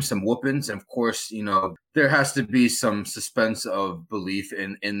 give him some whoopings. And of course, there has to be some suspense of belief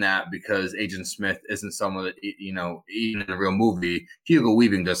in that because Agent Smith isn't someone that, even in a real movie, Hugo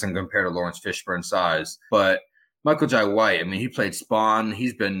Weaving doesn't compare to Lawrence Fishburne's size. But Michael Jai White, he played Spawn.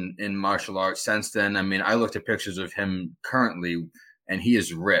 He's been in martial arts since then. I looked at pictures of him currently, and he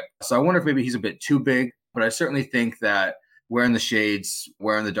is ripped. So I wonder if maybe he's a bit too big, but I certainly think that wearing the shades,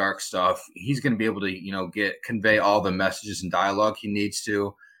 wearing the dark stuff, he's going to be able to, convey all the messages and dialogue he needs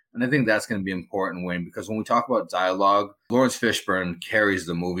to. And I think that's going to be important, Wayne, because when we talk about dialogue, Lawrence Fishburne carries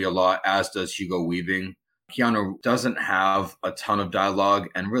the movie a lot, as does Hugo Weaving. Keanu doesn't have a ton of dialogue,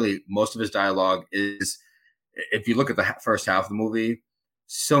 and really most of his dialogue is, if you look at the first half of the movie,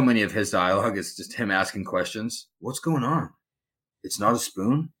 so many of his dialogue is just him asking questions. What's going on? It's not a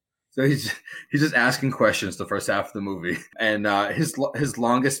spoon. So he's just asking questions the first half of the movie. And his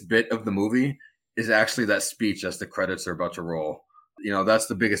longest bit of the movie is actually that speech as the credits are about to roll. That's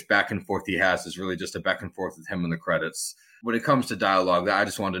the biggest back and forth he has, is really just a back and forth with him in the credits. When it comes to dialogue, I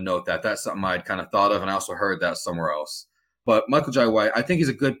just wanted to note that that's something I'd kind of thought of, and I also heard that somewhere else. But Michael Jai White, I think he's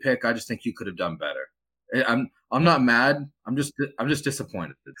a good pick. I just think you could have done better. I'm not mad. I'm just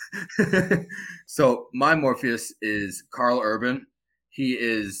disappointed. So my Morpheus is Karl Urban. He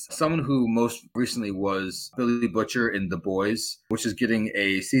is someone who most recently was Billy Butcher in The Boys, which is getting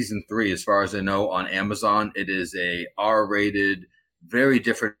a season 3, as far as I know, on Amazon. It is a R-rated, very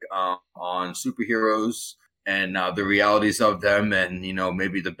different on superheroes and the realities of them and,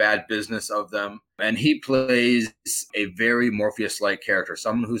 maybe the bad business of them. And he plays a very Morpheus-like character,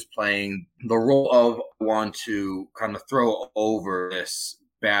 someone who's playing the role of one to kind of throw over this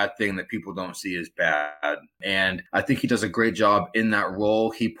bad thing that people don't see as bad. And I think he does a great job in that role.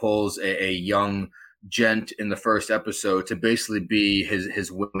 He pulls a young gent in the first episode to basically be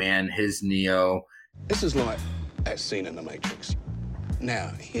his wingman, his Neo. This is like that scene in The Matrix.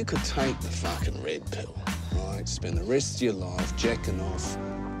 Now, you could take the fucking red pill, right? Spend the rest of your life jacking off,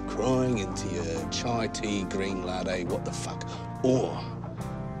 crying into your chai tea, green latte, what the fuck. Or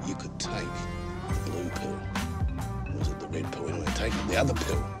you could take the blue pill. Was it the red pill? Anyway, take the other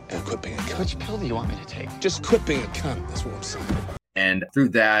pill and quit being a cunt. Which pill do you want me to take? Just quit being a cunt, that's what I'm saying. And through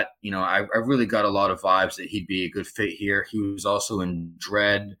that, I really got a lot of vibes that he'd be a good fit here. He was also in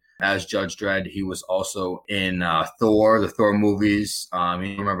Dredd as Judge Dredd. He was also in Thor, the Thor movies. You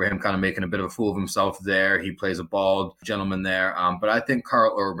remember him kind of making a bit of a fool of himself there. He plays a bald gentleman there. But I think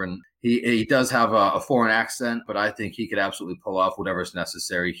Karl Urban, he does have a foreign accent, but I think he could absolutely pull off whatever's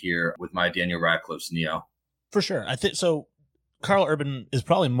necessary here with my Daniel Radcliffe's Neo. For sure. I think so. Karl Urban is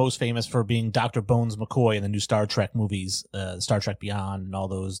probably most famous for being Dr. Bones McCoy in the new Star Trek movies, Star Trek Beyond and all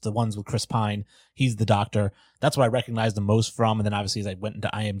those, the ones with Chris Pine. He's the Doctor. That's what I recognized the most from. And then obviously as I went into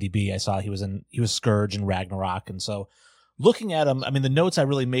IMDb, I saw he was Scourge in Ragnarok. And so looking at him, I mean, the notes I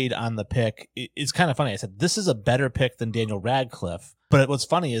really made on the pick, it's kind of funny. I said, this is a better pick than Daniel Radcliffe. But what's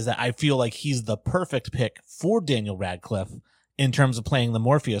funny is that I feel like he's the perfect pick for Daniel Radcliffe in terms of playing the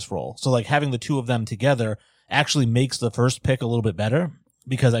Morpheus role. So like having the two of them together actually makes the first pick a little bit better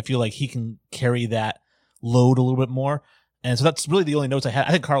because I feel like he can carry that load a little bit more. And so that's really the only notes I had.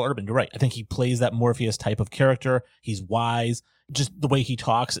 I think Karl Urban, you're right. I think he plays that Morpheus type of character. He's wise. Just the way he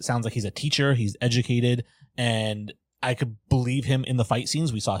talks, it sounds like he's a teacher. He's educated. And I could believe him in the fight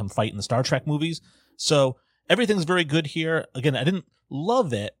scenes. We saw him fight in the Star Trek movies. So everything's very good here. Again, I didn't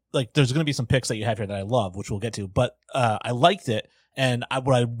love it. Like there's going to be some picks that you have here that I love, which we'll get to, but I liked it. And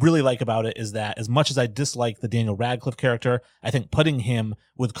what I really like about it is that as much as I dislike the Daniel Radcliffe character, I think putting him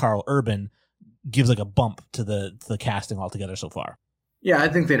with Karl Urban gives like a bump to the casting altogether so far. Yeah, I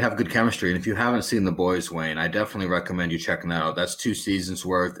think they'd have good chemistry. And if you haven't seen The Boys, Wayne, I definitely recommend you checking that out. That's 2 seasons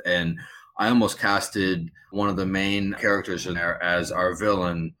worth. And I almost casted one of the main characters in there as our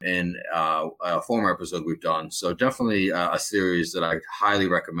villain in a former episode we've done. So definitely a series that I highly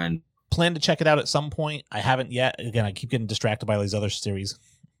recommend. Plan to check it out at some point. I haven't yet. Again, I keep getting distracted by all these other series.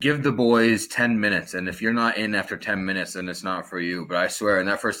 Give The Boys 10 minutes. And if you're not in after 10 minutes, then it's not for you. But I swear in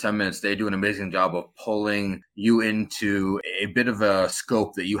that first 10 minutes, they do an amazing job of pulling you into a bit of a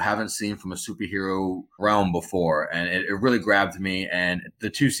scope that you haven't seen from a superhero realm before. And it really grabbed me. And the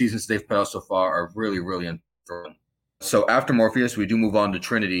 2 seasons they've put out so far are really, really enthralling. So after Morpheus, we do move on to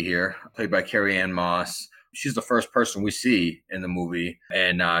Trinity here, played by Carrie-Anne Moss. She's the first person we see in the movie.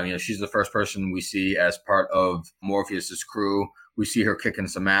 And, she's the first person we see as part of Morpheus's crew. We see her kicking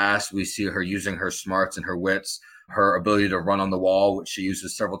some ass. We see her using her smarts and her wits, her ability to run on the wall, which she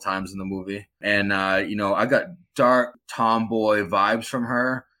uses several times in the movie. And, I got dark tomboy vibes from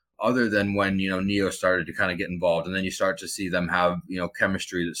her other than when, Neo started to kind of get involved. And then you start to see them have,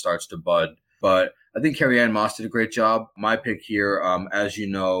 chemistry that starts to bud. But I think Carrie-Anne Moss did a great job. My pick here, as you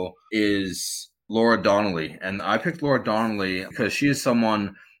know, is Laura Donnelly. And I picked Laura Donnelly because she is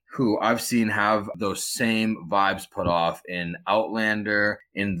someone who I've seen have those same vibes put off in Outlander,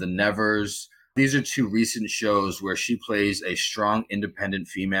 in The Nevers. These are 2 recent shows where she plays a strong, independent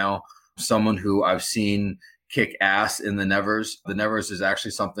female, someone who I've seen kick ass in The Nevers. The Nevers is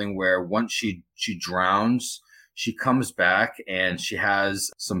actually something where once she drowns, she comes back and she has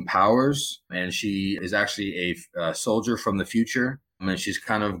some powers, and she is actually a soldier from the future. And she's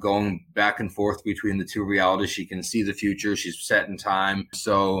kind of going back and forth between the 2 realities. She can see the future. She's set in time.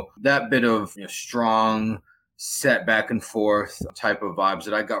 So that bit of strong, set back and forth type of vibes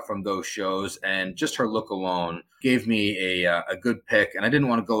that I got from those shows, and just her look alone gave me a good pick. And I didn't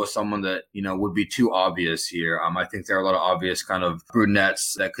want to go with someone that, would be too obvious here. I think there are a lot of obvious kind of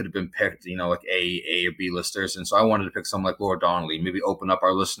brunettes that could have been picked, like A or B listers. And so I wanted to pick someone like Laura Donnelly, maybe open up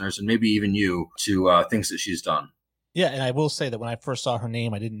our listeners and maybe even you to things that she's done. Yeah, and I will say that when I first saw her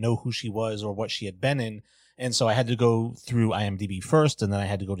name, I didn't know who she was or what she had been in. And so I had to go through IMDb first, and then I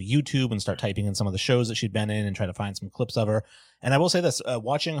had to go to YouTube and start typing in some of the shows that she'd been in and try to find some clips of her. And I will say this,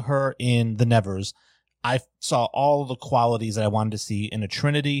 watching her in The Nevers, I saw all the qualities that I wanted to see in a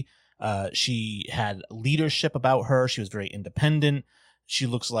Trinity. She had leadership about her. She was very independent. She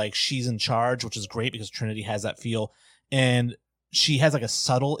looks like she's in charge, which is great because Trinity has that feel. And she has like a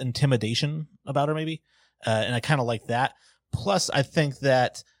subtle intimidation about her maybe. And I kind of like that. Plus, I think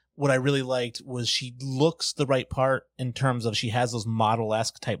that what I really liked was she looks the right part in terms of she has those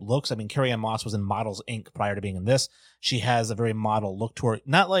model-esque type looks. I mean, Carrie-Anne Moss was in Models Inc. prior to being in this. She has a very model look to her.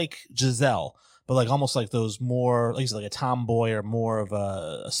 Not like Giselle, but like almost like those more, like you said, like a tomboy or more of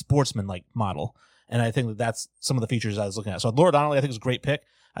a sportsman-like model. And I think that that's some of the features I was looking at. So Laura Donnelly, I think, is a great pick.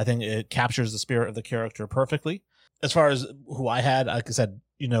 I think it captures the spirit of the character perfectly. As far as who I had, like I said,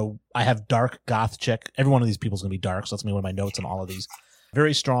 I have dark goth chick. Every one of these people is going to be dark, so that's me one of my notes on all of these.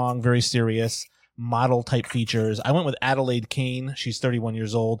 Very strong, very serious, model type features. I went with Adelaide Kane. She's 31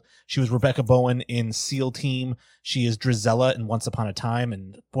 years old. She was Rebecca Bowen in SEAL Team. She is Drizella in Once Upon a Time,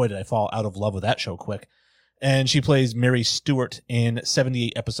 and boy, did I fall out of love with that show quick. And she plays Mary Stewart in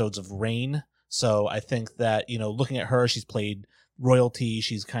 78 episodes of Reign. So I think that, looking at her, she's played royalty,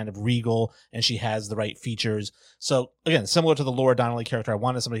 she's kind of regal, and she has the right features. So again, similar to the Laura Donnelly character, I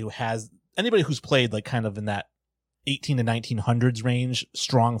wanted somebody who has, anybody who's played like kind of in that 18 to 1900s range,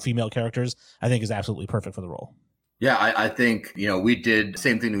 strong female characters, I think is absolutely perfect for the role. Yeah, I think, we did the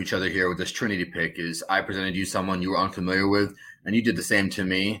same thing to each other here with this Trinity pick is I presented you someone you were unfamiliar with, and you did the same to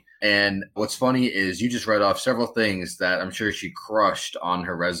me. And what's funny is you just read off several things that I'm sure she crushed on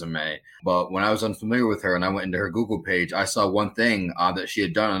her resume. But when I was unfamiliar with her and I went into her Google page, I saw one thing that she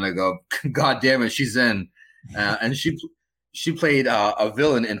had done, and I go, God damn it, she's in. And she played a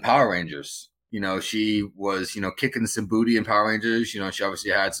villain in Power Rangers. She was, kicking some booty in Power Rangers. She obviously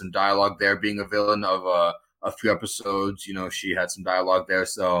had some dialogue there being a villain of a few episodes. She had some dialogue there.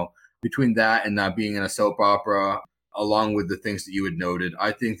 So between that and being in a soap opera, along with the things that you had noted,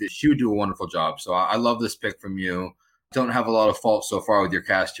 I think that she would do a wonderful job. So I love this pick from you. Don't have a lot of fault so far with your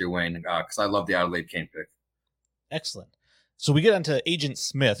cast here, Wayne, because I love the Adelaide Kane pick. Excellent. So we get on to Agent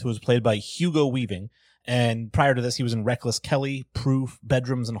Smith, who was played by Hugo Weaving. And prior to this, he was in Reckless Kelly, Proof,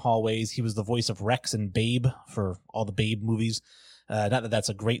 Bedrooms and Hallways. He was the voice of Rex and Babe for all the Babe movies. Not that that's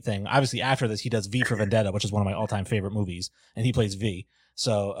a great thing. Obviously, after this, he does V for Vendetta, which is one of my all-time favorite movies, and he plays V.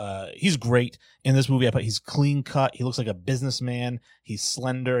 So he's great in this movie. He's clean cut. He looks like a businessman. He's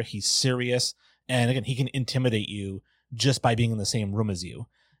slender. He's serious. And again, he can intimidate you just by being in the same room as you.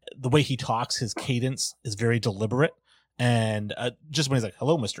 The way he talks, his cadence is very deliberate. And just when he's like,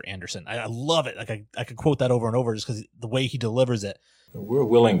 "Hello, Mr. Anderson," I love it. Like I could quote that over and over just because the way he delivers it. We're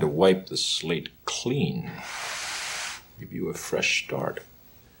willing to wipe the slate clean, give you a fresh start.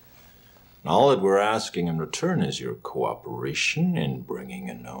 And all that we're asking in return is your cooperation in bringing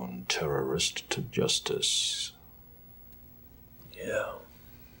a known terrorist to justice. Yeah.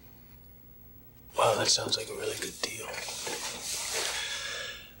 Wow, that sounds like a really good deal.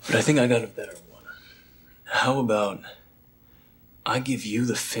 But I think I got a better one. How about I give you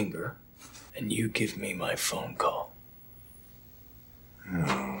the finger and you give me my phone call?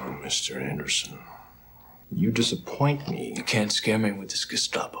 Oh, Mr. Anderson, you disappoint me. You can't scare me with this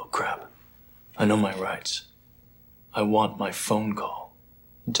Gestapo crap. I know my rights. I want my phone call.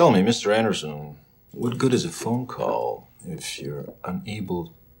 Tell me, Mr. Anderson, what good is a phone call if you're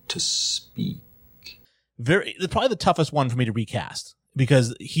unable to speak? Probably the toughest one for me to recast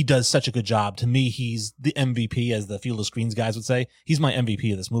because he does such a good job. To me, he's the MVP, as the Field of Screens guys would say. He's my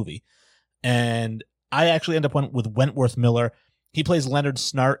MVP of this movie. And I actually end up with Wentworth Miller. He plays Leonard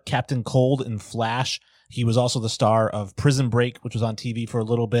Snart, Captain Cold in Flash. He was also the star of Prison Break, which was on TV for a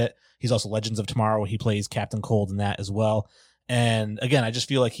little bit. He's also Legends of Tomorrow. He plays Captain Cold in that as well. And again, I just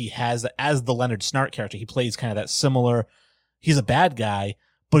feel like he has, as the Leonard Snart character, he plays kind of that similar, he's a bad guy,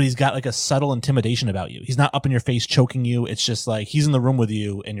 but he's got like a subtle intimidation about you. He's not up in your face choking you. It's just like he's in the room with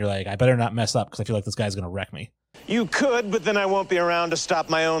you and you're like, I better not mess up because I feel like this guy's going to wreck me. You could, but then I won't be around to stop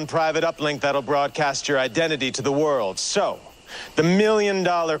my own private uplink that'll broadcast your identity to the world. So, the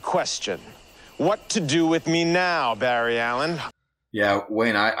 $1,000,000 question. What to do with me now, Barry Allen? Yeah,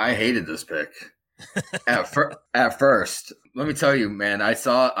 Wayne, I hated this pick. At first, let me tell you, man, I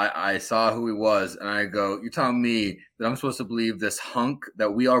saw who he was, and I go, you're telling me that I'm supposed to believe this hunk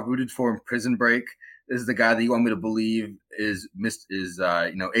that we all rooted for in Prison Break is the guy that you want me to believe is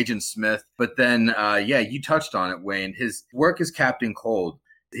Agent Smith? But then, you touched on it, Wayne. His work as Captain Cold,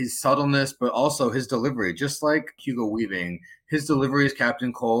 his subtleness, but also his delivery, just like Hugo Weaving, his delivery as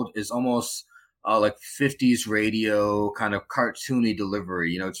Captain Cold is almost like 50s radio kind of cartoony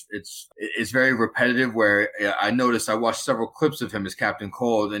delivery. It's very repetitive where I noticed I watched several clips of him as Captain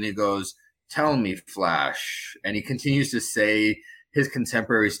Cold and he goes, "Tell me, Flash." And he continues to say his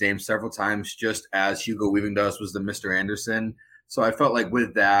contemporary's name several times, just as Hugo Weaving does was the Mr. Anderson. So I felt like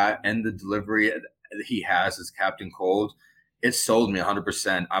with that and the delivery that he has as Captain Cold, it sold me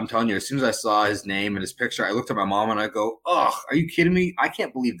 100%. I'm telling you, as soon as I saw his name and his picture, I looked at my mom and I go, "Ugh, are you kidding me? I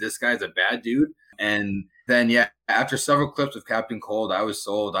can't believe this guy's a bad dude." And then, after several clips of Captain Cold, I was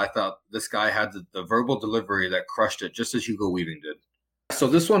sold. I thought this guy had the verbal delivery that crushed it, just as Hugo Weaving did. So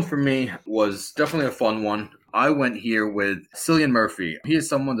this one for me was definitely a fun one. I went here with Cillian Murphy. He is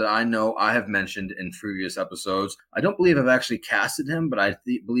someone that I know I have mentioned in previous episodes. I don't believe I've actually casted him, but I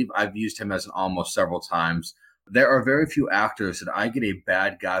believe I've used him as an almost several times. There are very few actors that I get a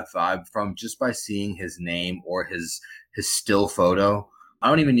bad guy vibe from just by seeing his name or his still photo. I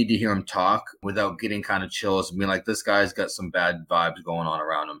don't even need to hear him talk without getting kind of chills and being like, this guy's got some bad vibes going on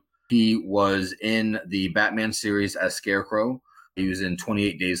around him. He was in the Batman series as Scarecrow. He was in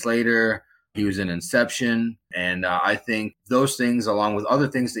 28 Days Later. He was in Inception. And I think those things, along with other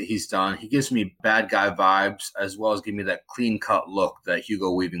things that he's done, he gives me bad guy vibes as well as give me that clean-cut look that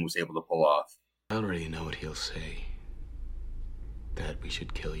Hugo Weaving was able to pull off. I already know what he'll say. That we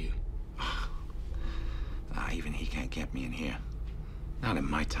should kill you. Even he can't get me in here. Not in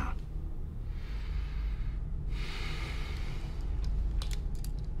my town.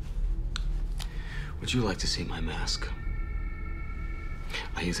 Would you like to see my mask?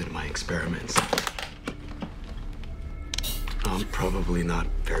 I use it in my experiments. I'm probably not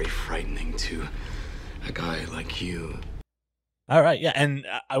very frightening to a guy like you. All right, yeah, and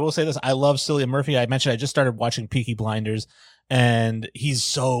I will say this: I love Cillian Murphy. I mentioned I just started watching Peaky Blinders, and he's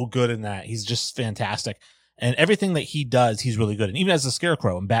so good in that. He's just fantastic, and everything that he does, he's really good. And even as the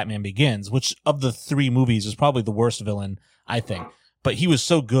Scarecrow in Batman Begins, which of the 3 movies is probably the worst villain, I think. But he was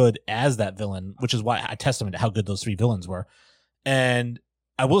so good as that villain, which is why I testament to how good those 3 villains were. And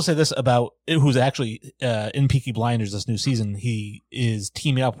I will say this about who's actually in Peaky Blinders this new season. He is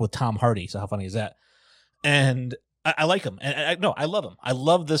teaming up with Tom Hardy. So how funny is that? And I like him. And I love him. I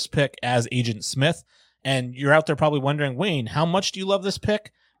love this pick as Agent Smith. And you're out there probably wondering, Wayne, how much do you love this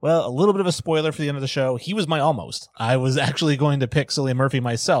pick? Well, a little bit of a spoiler for the end of the show. He was my almost. I was actually going to pick Cillian Murphy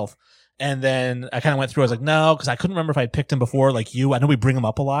myself. And then I kind of went through. I was like, no, because I couldn't remember if I'd picked him before, like you. I know we bring him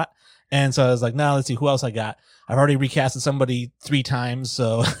up a lot. And so I was like, no, let's see who else I got. I've already recasted somebody 3 times.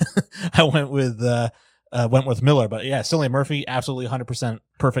 So I went with Miller. But yeah, Cillian Murphy, absolutely 100%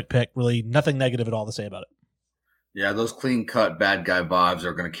 perfect pick. Really nothing negative at all to say about it. Yeah, those clean-cut bad guy vibes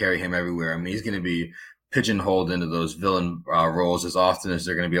are going to carry him everywhere. I mean, he's going to be pigeonholed into those villain roles as often as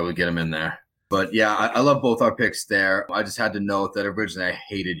they're going to be able to get him in there. But yeah, I love both our picks there. I just had to note that originally I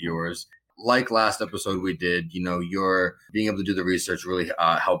hated yours. Like last episode we did, your being able to do the research really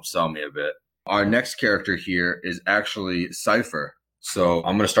helped sell me a bit. Our next character here is actually Cypher. So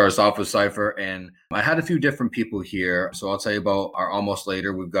I'm going to start us off with Cypher, and I had a few different people here. So I'll tell you about our Almost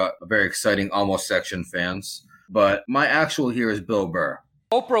later. We've got a very exciting Almost section fans. But my actual here is Bill Burr.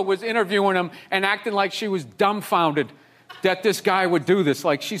 Oprah was interviewing him and acting like she was dumbfounded that this guy would do this.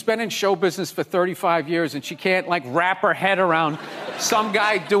 Like, she's been in show business for 35 years and she can't wrap her head around some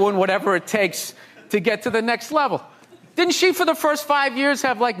guy doing whatever it takes to get to the next level. Didn't she, for the first 5 years,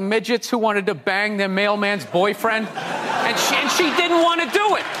 have midgets who wanted to bang their mailman's boyfriend? And she didn't want to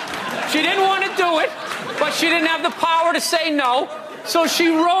do it. She didn't want to do it, but she didn't have the power to say no, so she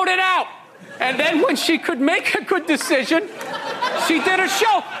wrote it out. And then when she could make a good decision, she did a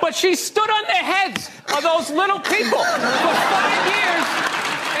show. But she stood on the heads of those little people for 5 years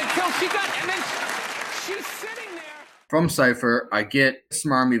until she got... And then she's sitting there. From Cypher, I get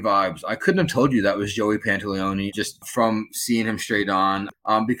smarmy vibes. I couldn't have told you that was Joey Pantoliano just from seeing him straight on,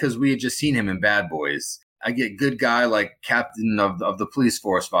 because we had just seen him in Bad Boys. I get good guy, like captain of the police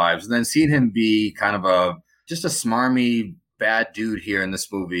force vibes. And then seeing him be kind of just a smarmy bad dude here in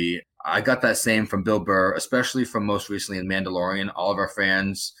this movie, I got that same from Bill Burr, especially from most recently in Mandalorian. All of our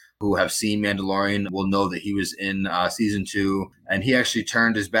fans who have seen Mandalorian will know that he was in season 2, and he actually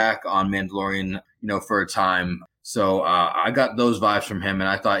turned his back on Mandalorian, for a time. So I got those vibes from him, and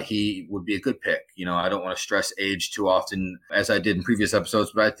I thought he would be a good pick. I don't want to stress age too often as I did in previous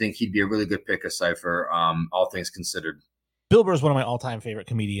episodes, but I think he'd be a really good pick as Cypher, all things considered. Bill Burr is one of my all-time favorite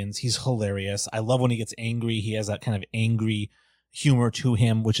comedians. He's hilarious. I love when he gets angry. He has that kind of angry humor to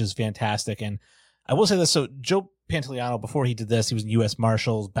him, which is fantastic. And I will say this. So Joe Pantoliano, before he did this, he was in U.S.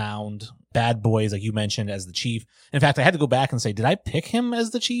 Marshals, Bound, Bad Boys, like you mentioned, as the chief. In fact, I had to go back and say, did I pick him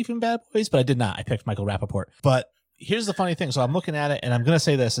as the chief in Bad Boys? But I did not. I picked Michael Rappaport. But here's the funny thing. So I'm looking at it, and I'm going to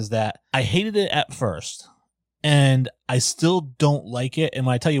say this, is that I hated it at first, and I still don't like it. And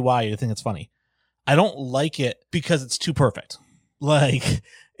when I tell you why, you think it's funny. I don't like it because it's too perfect.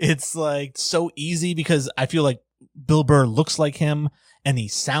 It's so easy, because I feel like Bill Burr looks like him, and he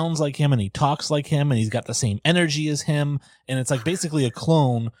sounds like him, and he talks like him, and he's got the same energy as him, and it's basically a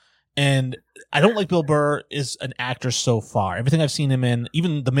clone. And I don't like Bill Burr as an actor so far. Everything I've seen him in,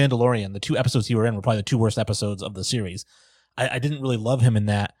 even The Mandalorian, the 2 episodes he were in were probably the 2 worst episodes of the series. I didn't really love him in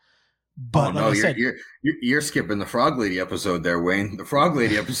that. But you're skipping the Frog Lady episode there, Wayne. The Frog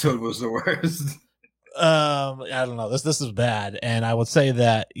Lady episode was the worst. I don't know. This is bad, and I would say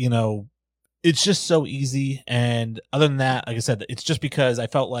that it's just so easy. And other than that, like I said, it's just because I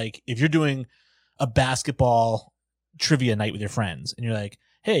felt like if you're doing a basketball trivia night with your friends, and you're like,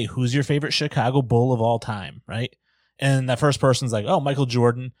 "Hey, who's your favorite Chicago Bull of all time?" Right? And that first person's like, "Oh, Michael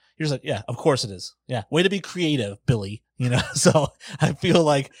Jordan." You're just like, "Yeah, of course it is." Yeah, way to be creative, Billy. So I feel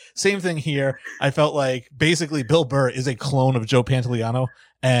like same thing here. I felt like basically Bill Burr is a clone of Joe Pantoliano,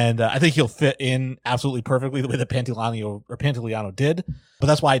 and I think he'll fit in absolutely perfectly the way that Pantoliano did. But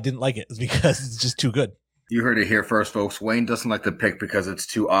that's why I didn't like it, is because it's just too good. You heard it here first, folks. Wayne doesn't like the pick because it's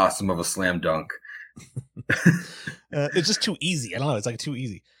too awesome of a slam dunk. It's just too easy. I don't know. It's too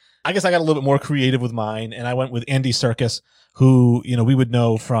easy. I guess I got a little bit more creative with mine, and I went with Andy Serkis, who, we would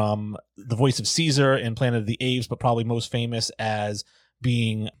know from the voice of Caesar in Planet of the Apes, but probably most famous as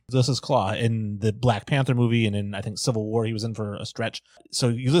being Ulysses Klaue in the Black Panther movie, and in, I think, Civil War he was in for a stretch. So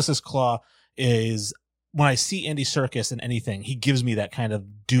Ulysses Klaue is when I see Andy Serkis in anything, he gives me that kind of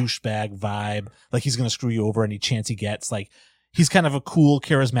douchebag vibe. Like he's going to screw you over any chance he gets. Like he's kind of a cool,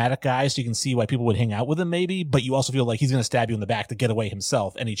 charismatic guy. So you can see why people would hang out with him maybe, but you also feel like he's going to stab you in the back to get away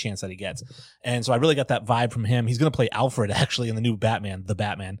himself any chance that he gets. And so I really got that vibe from him. He's going to play Alfred actually in the new Batman, the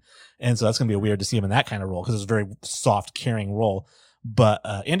Batman. And so that's going to be weird to see him in that kind of role because it's a very soft, caring role. But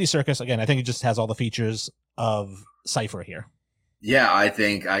Andy Serkis, again, I think he just has all the features of Cypher here. Yeah, I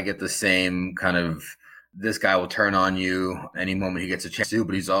think I get the same kind of, this guy will turn on you any moment he gets a chance to,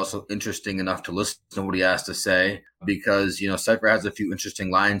 but he's also interesting enough to listen to what he has to say because, you know, Cypher has a few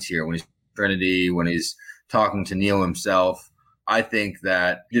interesting lines here when he's Trinity, when he's talking to Neo himself. I think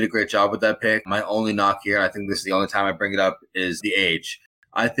that he did a great job with that pick. My only knock here, I think this is the only time I bring it up, is the age.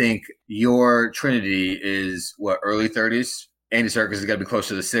 I think your Trinity is, early 30s? Andy Serkis has got to be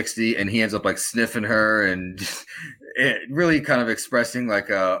closer to 60, and he ends up like sniffing her and just, really kind of expressing like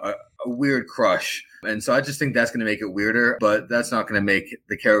a weird crush. And so I just think that's going to make it weirder, but that's not going to make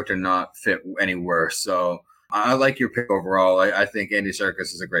the character not fit any worse. So I like your pick overall. I think Andy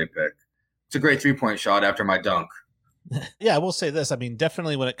Serkis is a great pick. It's a great 3-point shot after my dunk. Yeah, I will say this. I mean,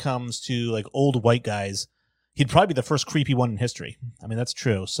 definitely when it comes to like old white guys, he'd probably be the first creepy one in history. I mean, that's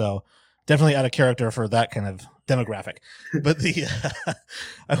true. So definitely out of character for that kind of demographic. But the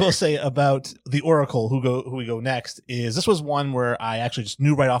I will say about the Oracle, who we go next, is this was one where I actually just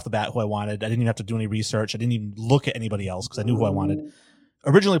knew right off the bat who I wanted. I didn't even have to do any research. I didn't even look at anybody else because I knew who I wanted.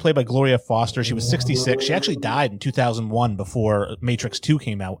 Originally played by Gloria Foster. She was 66. She actually died in 2001 before Matrix 2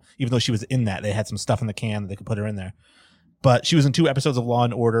 came out, even though she was in that. They had some stuff in the can that they could put her in there. But she was in 2 episodes of Law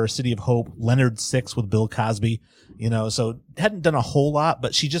 & Order, City of Hope, Leonard 6 with Bill Cosby, you know, so hadn't done a whole lot,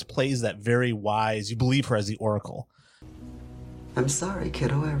 but she just plays that very wise, you believe her as the Oracle. I'm sorry,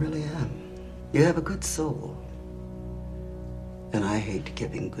 kiddo, I really am. You have a good soul. And I hate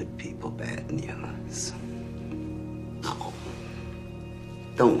giving good people bad news. No.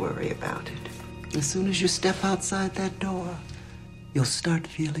 Don't worry about it. As soon as you step outside that door, you'll start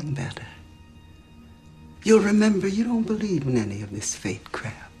feeling better. You'll remember you don't believe in any of this fate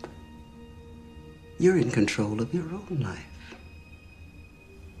crap. You're in control of your own life.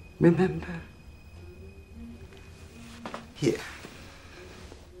 Remember? Here.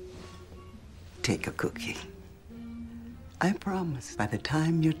 Take a cookie. I promise by the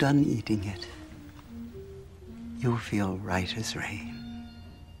time you're done eating it, you'll feel right as rain.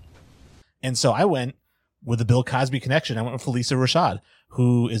 And so I went with the Bill Cosby connection. I went with Phylicia Rashad,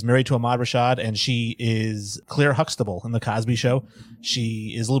 who is married to Ahmad Rashad, and she is Claire Huxtable in the Cosby Show.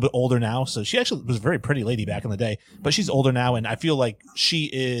 She is a little bit older now, so she actually was a very pretty lady back in the day, but she's older now, and I feel like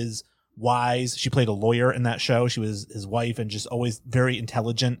she is wise. She played a lawyer in that show. She was his wife and just always very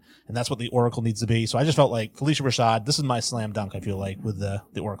intelligent, and that's what the Oracle needs to be. So I just felt like Phylicia Rashad, this is my slam dunk, I feel like, with the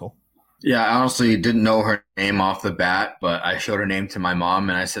Oracle. Yeah, I honestly didn't know her name off the bat, but I showed her name to my mom,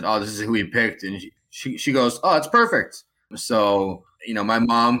 and I said, "Oh, this is who we picked," and she goes, "Oh, it's perfect." So, you know, my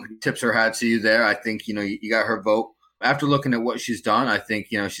mom tips her hat to you there. I think, you know, you got her vote. After looking at what she's done, I think,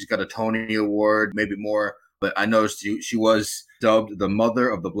 you know, she's got a Tony Award, maybe more, but I noticed she was dubbed the mother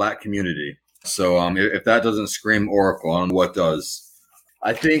of the Black community. So if that doesn't scream Oracle, I don't know what does.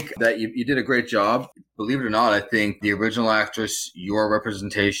 I think that you did a great job. Believe it or not, I think the original actress, your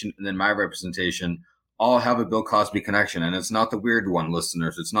representation, and then my representation all have a Bill Cosby connection. And it's not the weird one,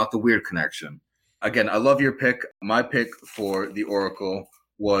 listeners. It's not the weird connection. Again, I love your pick. My pick for the Oracle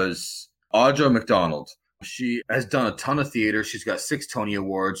was Audra McDonald. She has done a ton of theater. She's got 6 Tony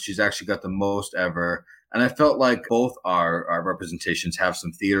Awards. She's actually got the most ever. And I felt like both our representations have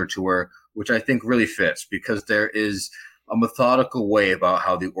some theater to her, which I think really fits because there is a methodical way about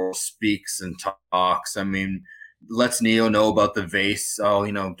how the Oracle speaks and talks. I mean, lets Neo know about the vase. Oh,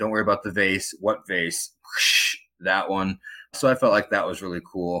 you know, don't worry about the vase. What vase? That one. So I felt like that was really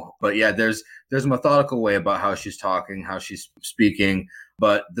cool. But yeah, there's a methodical way about how she's talking, how she's speaking.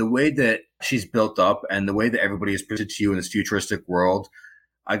 But the way that she's built up and the way that everybody is presented to you in this futuristic world,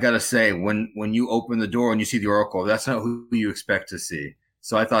 I got to say, when you open the door and you see the Oracle, that's not who you expect to see.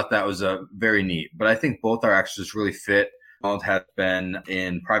 So I thought that was very neat. But I think both our actors really fit. Donald has been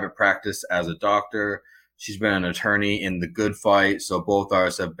in private practice as a doctor. She's been an attorney in The Good Fight. So both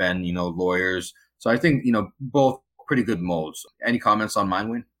ours have been, you know, lawyers. So I think, you know, both pretty good molds. Any comments on mine,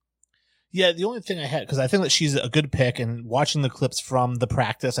 Wayne? Yeah, the only thing I had, because I think that she's a good pick, and watching the clips from The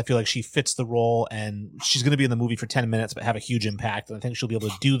Practice, I feel like she fits the role, and she's going to be in the movie for 10 minutes, but have a huge impact, and I think she'll be able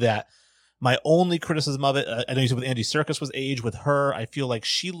to do that. My only criticism of it, I know you said with Andy Serkis was age. With her, I feel like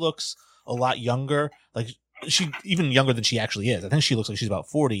she looks a lot younger, like she even younger than she actually is. I think she looks like she's about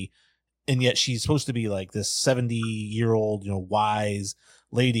 40, and yet she's supposed to be like this 70-year-old, you know, wise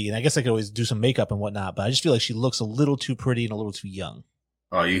lady, and I guess I could always do some makeup and whatnot, but I just feel like she looks a little too pretty and a little too young.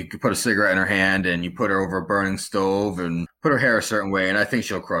 Oh, you could put a cigarette in her hand and you put her over a burning stove and put her hair a certain way, and I think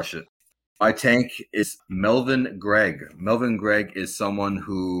she'll crush it. My Tank is Melvin Gregg. Melvin Gregg is someone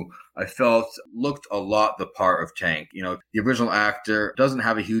who I felt looked a lot the part of Tank. You know, the original actor doesn't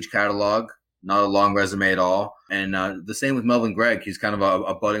have a huge catalog, not a long resume at all. And the same with Melvin Gregg. He's kind of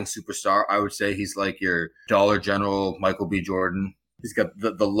a budding superstar. I would say he's like your Dollar General Michael B. Jordan. He's got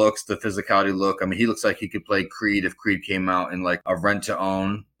the looks, the physicality look. I mean, he looks like he could play Creed if Creed came out in like a Rent to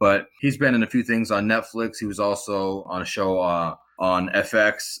Own. But he's been in a few things on Netflix. He was also on a show on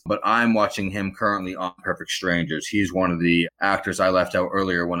FX, but I'm watching him currently on Perfect Strangers. He's one of the actors I left out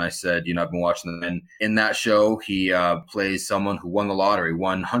earlier when I said, you know, I've been watching them. And in that show, he plays someone who won the lottery,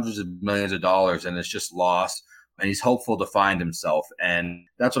 won hundreds of millions of dollars, and is just lost. And he's hopeful to find himself. And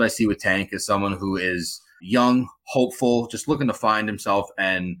that's what I see with Tank, is someone who is young, hopeful, just looking to find himself.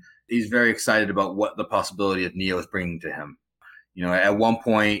 And he's very excited about what the possibility of Neo is bringing to him. You know, at one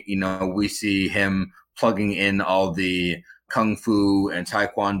point, you know, we see him plugging in all the Kung Fu and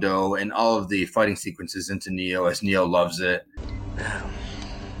Taekwondo and all of the fighting sequences into Neo as Neo loves it. Now,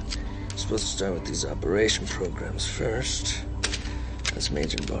 I'm supposed to start with these operation programs first. That's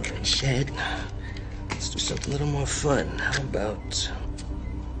Major Bar and Shed. Let's do something a little more fun. How about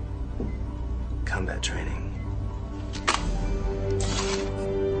combat training?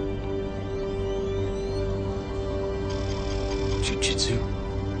 Jiu-jitsu.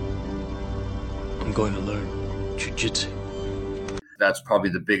 I'm going to learn jiu-jitsu. That's probably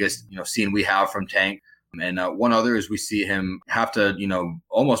the biggest, you know, scene we have from Tank. And one other is we see him have to, you know,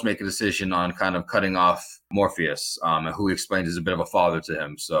 almost make a decision on kind of cutting off Morpheus, who he explains is a bit of a father to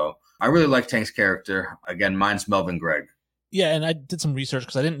him. So I really like Tank's character. Again, mine's Melvin Gregg. Yeah, and I did some research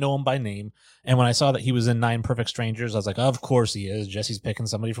because I didn't know him by name. And when I saw that he was in 9 Perfect Strangers, I was like, of course he is. Jesse's picking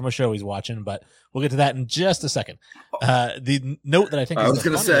somebody from a show he's watching, but we'll get to that in just a second. The note that I think is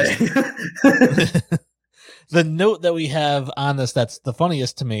the note that we have on this that's the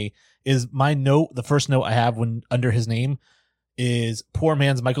funniest to me is my note. The first note I have when under his name is poor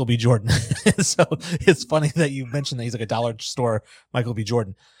man's Michael B. Jordan. So it's funny that you mentioned that he's like a dollar store Michael B.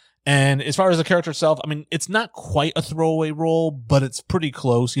 Jordan. And as far as the character itself, I mean, it's not quite a throwaway role, but it's pretty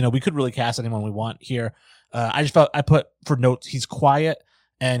close. You know, we could really cast anyone we want here. I just felt I put for notes, he's quiet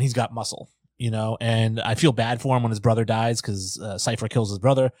and he's got muscle, you know, and I feel bad for him when his brother dies because Cypher kills his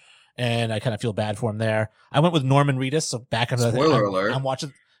brother. And I kind of feel bad for him there. I went with Norman Reedus. So back into spoiler alert. I'm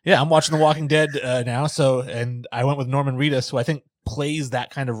watching The Walking Dead now. So, and I went with Norman Reedus, who I think plays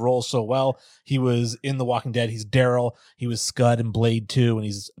that kind of role so well. He was in The Walking Dead. He's Daryl. He was Scud in Blade 2, and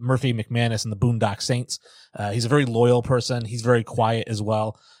he's Murphy McManus in the Boondock Saints. He's a very loyal person. He's very quiet as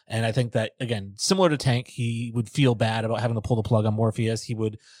well. And I think that, again, similar to Tank, he would feel bad about having to pull the plug on Morpheus. He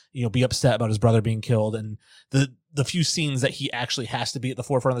would, you know, be upset about his brother being killed. And the few scenes that he actually has to be at the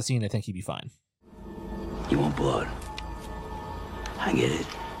forefront of the scene, I think he'd be fine. You want blood? I get it.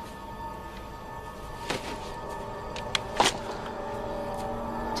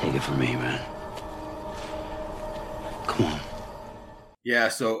 Take it from me, man. Come on. Yeah,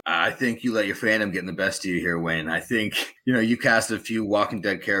 so I think you let your fandom get in the best of you here, Wayne. I think, you know, you cast a few Walking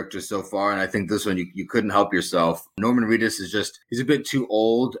Dead characters so far, and I think this one you couldn't help yourself. Norman Reedus is just, he's a bit too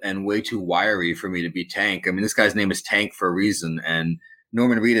old and way too wiry for me to be Tank. I mean, this guy's name is Tank for a reason, and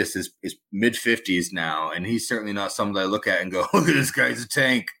Norman Reedus is mid-50s now, and he's certainly not someone that I look at and go, look at this guy's a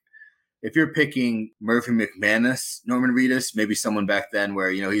tank. If you're picking Murphy McManus, Norman Reedus, maybe someone back then where,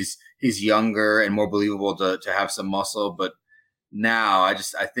 you know, he's younger and more believable to have some muscle, but now I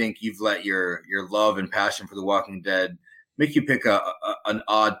think you've let your love and passion for The Walking Dead make you pick an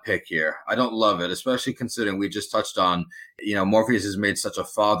odd pick here. I don't love it, especially considering we just touched on, you know, Morpheus has made such a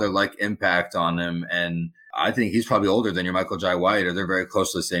father-like impact on him, and I think he's probably older than your Michael Jai White, or they're very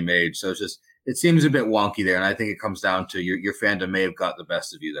close to the same age. So it seems a bit wonky there, and I think it comes down to your fandom may have got the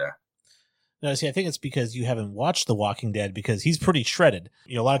best of you there. No, see, I think it's because you haven't watched The Walking Dead, because he's pretty shredded.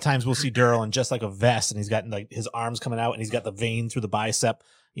 You know, a lot of times we'll see Daryl in just like a vest, and he's got like his arms coming out, and he's got the vein through the bicep.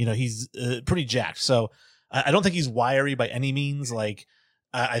 You know, he's pretty jacked. So I don't think he's wiry by any means. Like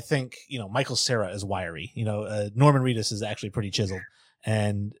I think, you know, Michael Cera is wiry. You know, Norman Reedus is actually pretty chiseled,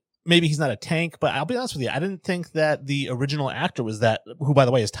 and maybe he's not a tank. But I'll be honest with you, I didn't think that the original actor was that. Who, by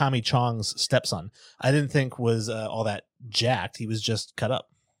the way, is Tommy Chong's stepson. I didn't think was all that jacked. He was just cut up.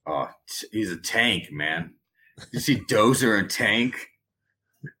 Oh, he's a tank, man. You see Dozer and Tank?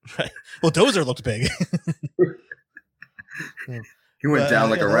 Right. Well, Dozer looked big. He went down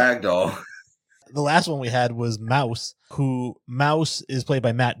like a rag doll. The last one we had was Mouse, Mouse is played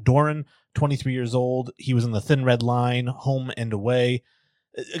by Matt Doran, 23 years old. He was in The Thin Red Line, Home and Away.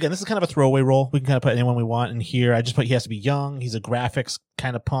 Again, this is kind of a throwaway role. We can kind of put anyone we want in here. I just put he has to be young. He's a graphics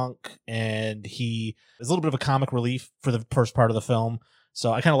kind of punk, and he is a little bit of a comic relief for the first part of the film.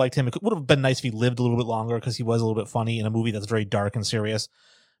 So I kind of liked him. It would have been nice if he lived a little bit longer because he was a little bit funny in a movie that's very dark and serious.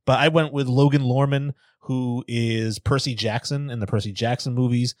 But I went with Logan Lerman, who is Percy Jackson in the Percy Jackson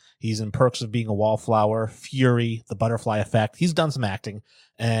movies. He's in Perks of Being a Wallflower, Fury, The Butterfly Effect. He's done some acting.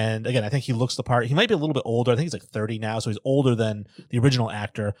 And again, I think he looks the part. He might be a little bit older. I think he's like 30 now, so he's older than the original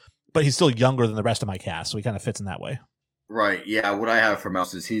actor, but he's still younger than the rest of my cast, so he kind of fits in that way. Right. Yeah. What I have for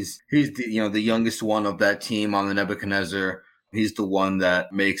Mouse is he's the, the youngest one of that team on the Nebuchadnezzar. He's the one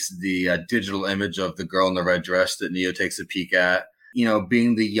that makes the digital image of the girl in the red dress that Neo takes a peek at.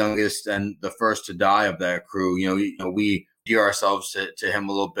 Being the youngest and the first to die of that crew, we dear ourselves to him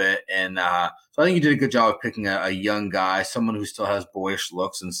a little bit. And so I think you did a good job of picking a young guy, someone who still has boyish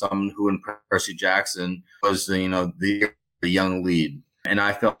looks, and someone who in Percy Jackson was, the young lead. And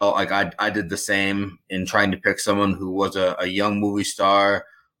I felt like I did the same in trying to pick someone who was a young movie star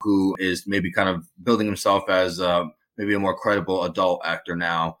who is maybe kind of building himself as maybe a more credible adult actor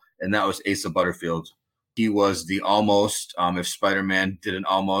now. And that was Asa Butterfield. He was the almost, if Spider-Man did an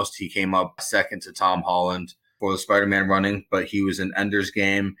almost, he came up second to Tom Holland for the Spider-Man running, but he was in Ender's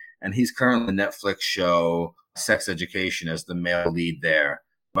Game, and he's currently in the Netflix show Sex Education as the male lead there.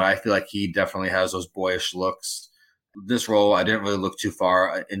 But I feel like he definitely has those boyish looks. This role, I didn't really look too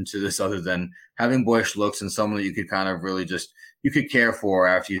far into this other than having boyish looks and someone that you could kind of really you could care for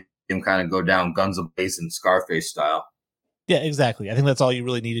after you see him kind of go down guns a-blazing Scarface style. Yeah, exactly. I think that's all you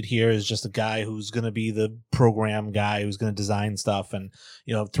really needed here is just a guy who's going to be the program guy who's going to design stuff and,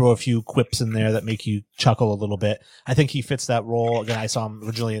 throw a few quips in there that make you chuckle a little bit. I think he fits that role. Again, I saw him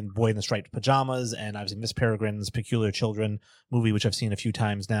originally in Boy in the Striped Pajamas, and I've seen Miss Peregrine's Peculiar Children movie, which I've seen a few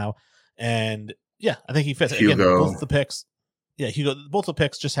times now. And yeah, I think he fits. Hugo. Again, both the picks. Yeah, Hugo. Both the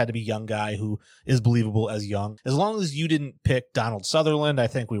picks just had to be young guy who is believable as young. As long as you didn't pick Donald Sutherland, I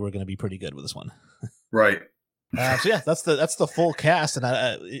think we were going to be pretty good with this one. Right. So yeah, that's the full cast, and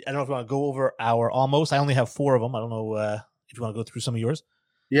I don't know if you want to go over our almost. I only have 4 of them. I don't know if you want to go through some of yours.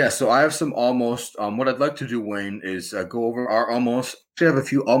 Yeah, so I have some almost. What I'd like to do, Wayne, is go over our almost. Actually, I have a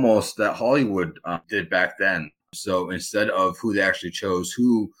few almost that Hollywood did back then. So instead of who they actually chose,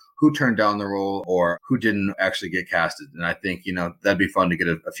 who turned down the role or who didn't actually get casted, and I think that'd be fun to get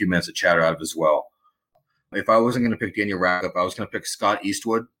a few minutes of chatter out of as well. If I wasn't going to pick Daniel Radcliffe, I was going to pick Scott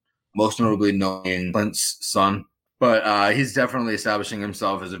Eastwood, most notably knowing Clint's son. But he's definitely establishing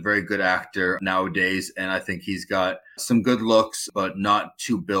himself as a very good actor nowadays. And I think he's got some good looks, but not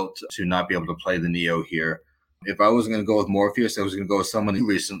too built to not be able to play the Neo here. If I was going to go with Morpheus, I was going to go with someone he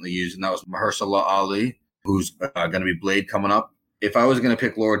recently used, and that was Mahershala Ali, who's going to be Blade coming up. If I was going to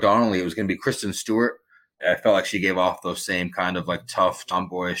pick Laura Donnelly, it was going to be Kristen Stewart. I felt like she gave off those same kind of like tough,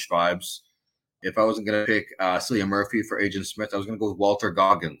 tomboyish vibes. If I wasn't going to pick Cillian Murphy for Agent Smith, I was going to go with Walter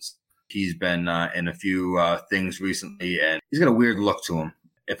Goggins. He's been in a few things recently, and he's got a weird look to him.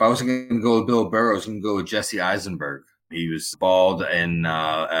 If I wasn't going to go with Bill Burr, I was going to go with Jesse Eisenberg. He was bald and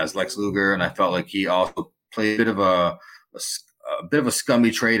as Lex Luger, and I felt like he also played a bit of a scummy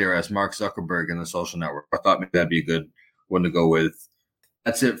traitor as Mark Zuckerberg in The Social Network. I thought maybe that'd be a good one to go with.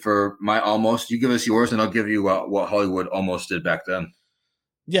 That's it for my almost. You give us yours, and I'll give you what Hollywood almost did back then.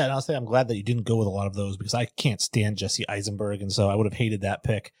 Yeah, and I'll say I'm glad that you didn't go with a lot of those because I can't stand Jesse Eisenberg, and so I would have hated that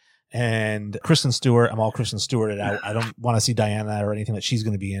pick. And Kristen Stewart, I'm all Kristen Stewarted out. I don't want to see Diana or anything that she's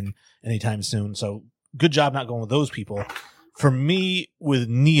going to be in anytime soon. So good job not going with those people. For me, with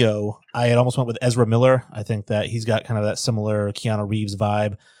Neo, I had almost went with Ezra Miller. I think that he's got kind of that similar Keanu Reeves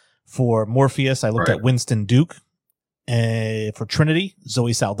vibe. For Morpheus, I looked at Winston Duke. For Trinity,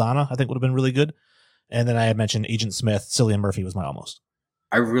 Zoe Saldana, I think would have been really good. And then I had mentioned Agent Smith. Cillian Murphy was my almost.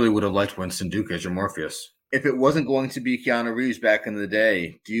 I really would have liked Winston Duke as your Morpheus. If it wasn't going to be Keanu Reeves back in the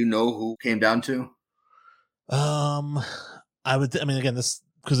day, do you know who came down to? Again, this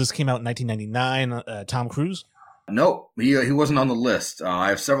came out in 1999. Tom Cruise? No, he wasn't on the list. I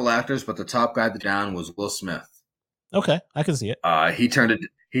have several actors, but the top guy down was Will Smith. Okay, I can see it. He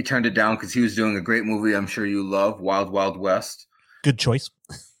turned it down because he was doing a great movie I'm sure you love, Wild Wild West. Good choice.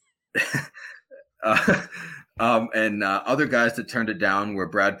 And other guys that turned it down were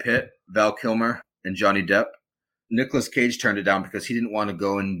Brad Pitt, Val Kilmer, and Johnny Depp. Nicolas Cage turned it down because he didn't want to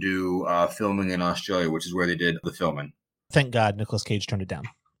go and do filming in Australia, which is where they did the filming. Thank God Nicolas Cage turned it down.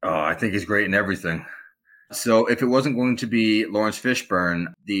 I think he's great in everything. So if it wasn't going to be Lawrence Fishburne,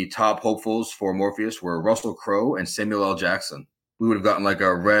 the top hopefuls for Morpheus were Russell Crowe and Samuel L. Jackson. We would have gotten like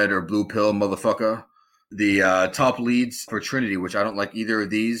a red or blue pill motherfucker. The top leads for Trinity, which I don't like either of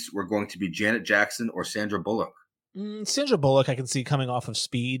these, were going to be Janet Jackson or Sandra Bullock. Sandra Bullock, I can see coming off of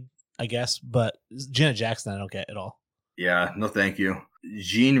Speed, I guess, but Janet Jackson, I don't get at all. Yeah, no, thank you.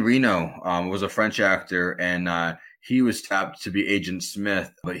 Jean Reno was a French actor, and he was tapped to be Agent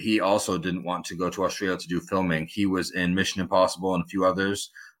Smith, but he also didn't want to go to Australia to do filming. He was in Mission Impossible and a few others.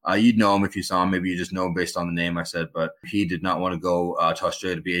 You'd know him if you saw him. Maybe you just know him based on the name I said, but he did not want to go to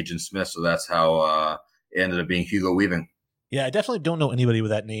Australia to be Agent Smith, so that's how it ended up being Hugo Weaving. Yeah, I definitely don't know anybody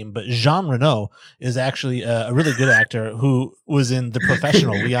with that name, but Jean Reno is actually a really good actor who was in The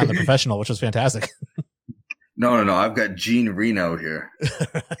Professional, Leon the Professional, which was fantastic. No. I've got Jean Reno here.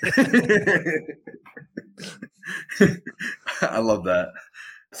 I love that.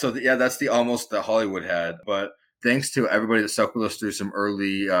 So, that's the almost that Hollywood had. But thanks to everybody that stuck with us through some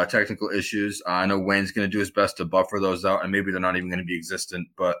early technical issues. I know Wayne's going to do his best to buffer those out, and maybe they're not even going to be existent.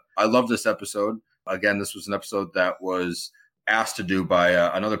 But I love this episode. Again, this was an episode that was asked to do by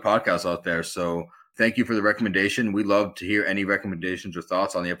another podcast out there. So thank you for the recommendation. We love to hear any recommendations or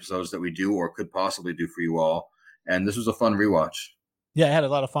thoughts on the episodes that we do or could possibly do for you all. And this was a fun rewatch. Yeah, I had a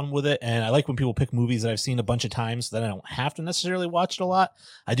lot of fun with it, and I like when people pick movies that I've seen a bunch of times so that I don't have to necessarily watch it a lot.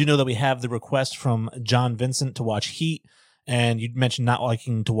 I do know that we have the request from John Vincent to watch Heat, and you mentioned not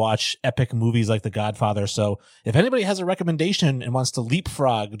liking to watch epic movies like The Godfather. So if anybody has a recommendation and wants to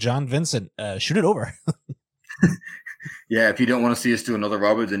leapfrog John Vincent, shoot it over. Yeah, if you don't want to see us do another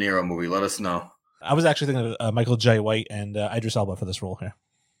Robert De Niro movie, let us know. I was actually thinking of Michael J. White and Idris Elba for this role here.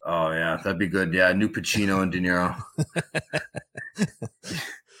 Oh, yeah, that'd be good. Yeah, new Pacino and De Niro.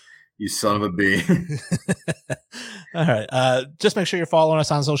 You son of a bee. All right. Just make sure you're following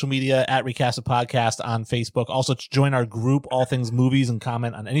us on social media at Recasted Podcast on Facebook. Also, join our group, All Things Movies, and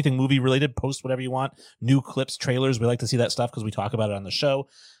comment on anything movie related. Post whatever you want. New clips, trailers. We like to see that stuff because we talk about it on the show.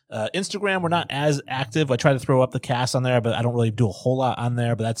 Instagram, we're not as active. I try to throw up the cast on there, but I don't really do a whole lot on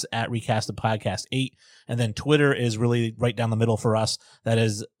there. But that's at Recasted Podcast 8. And then Twitter is really right down the middle for us. That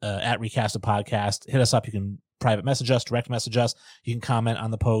is at Recasted Podcast. Hit us up. You can private message us, direct message us. You can comment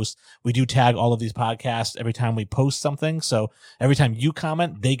on the post. We do tag all of these podcasts every time we post something. So every time you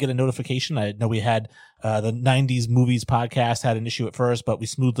comment, they get a notification. I know we had the 90s Movies podcast had an issue at first, but we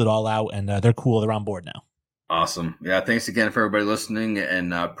smoothed it all out, and they're cool. They're on board now. Awesome. Yeah, thanks again for everybody listening,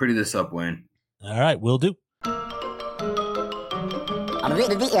 and pretty this up, Wayne. All right, will do.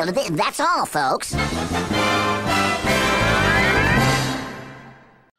 That's all, folks.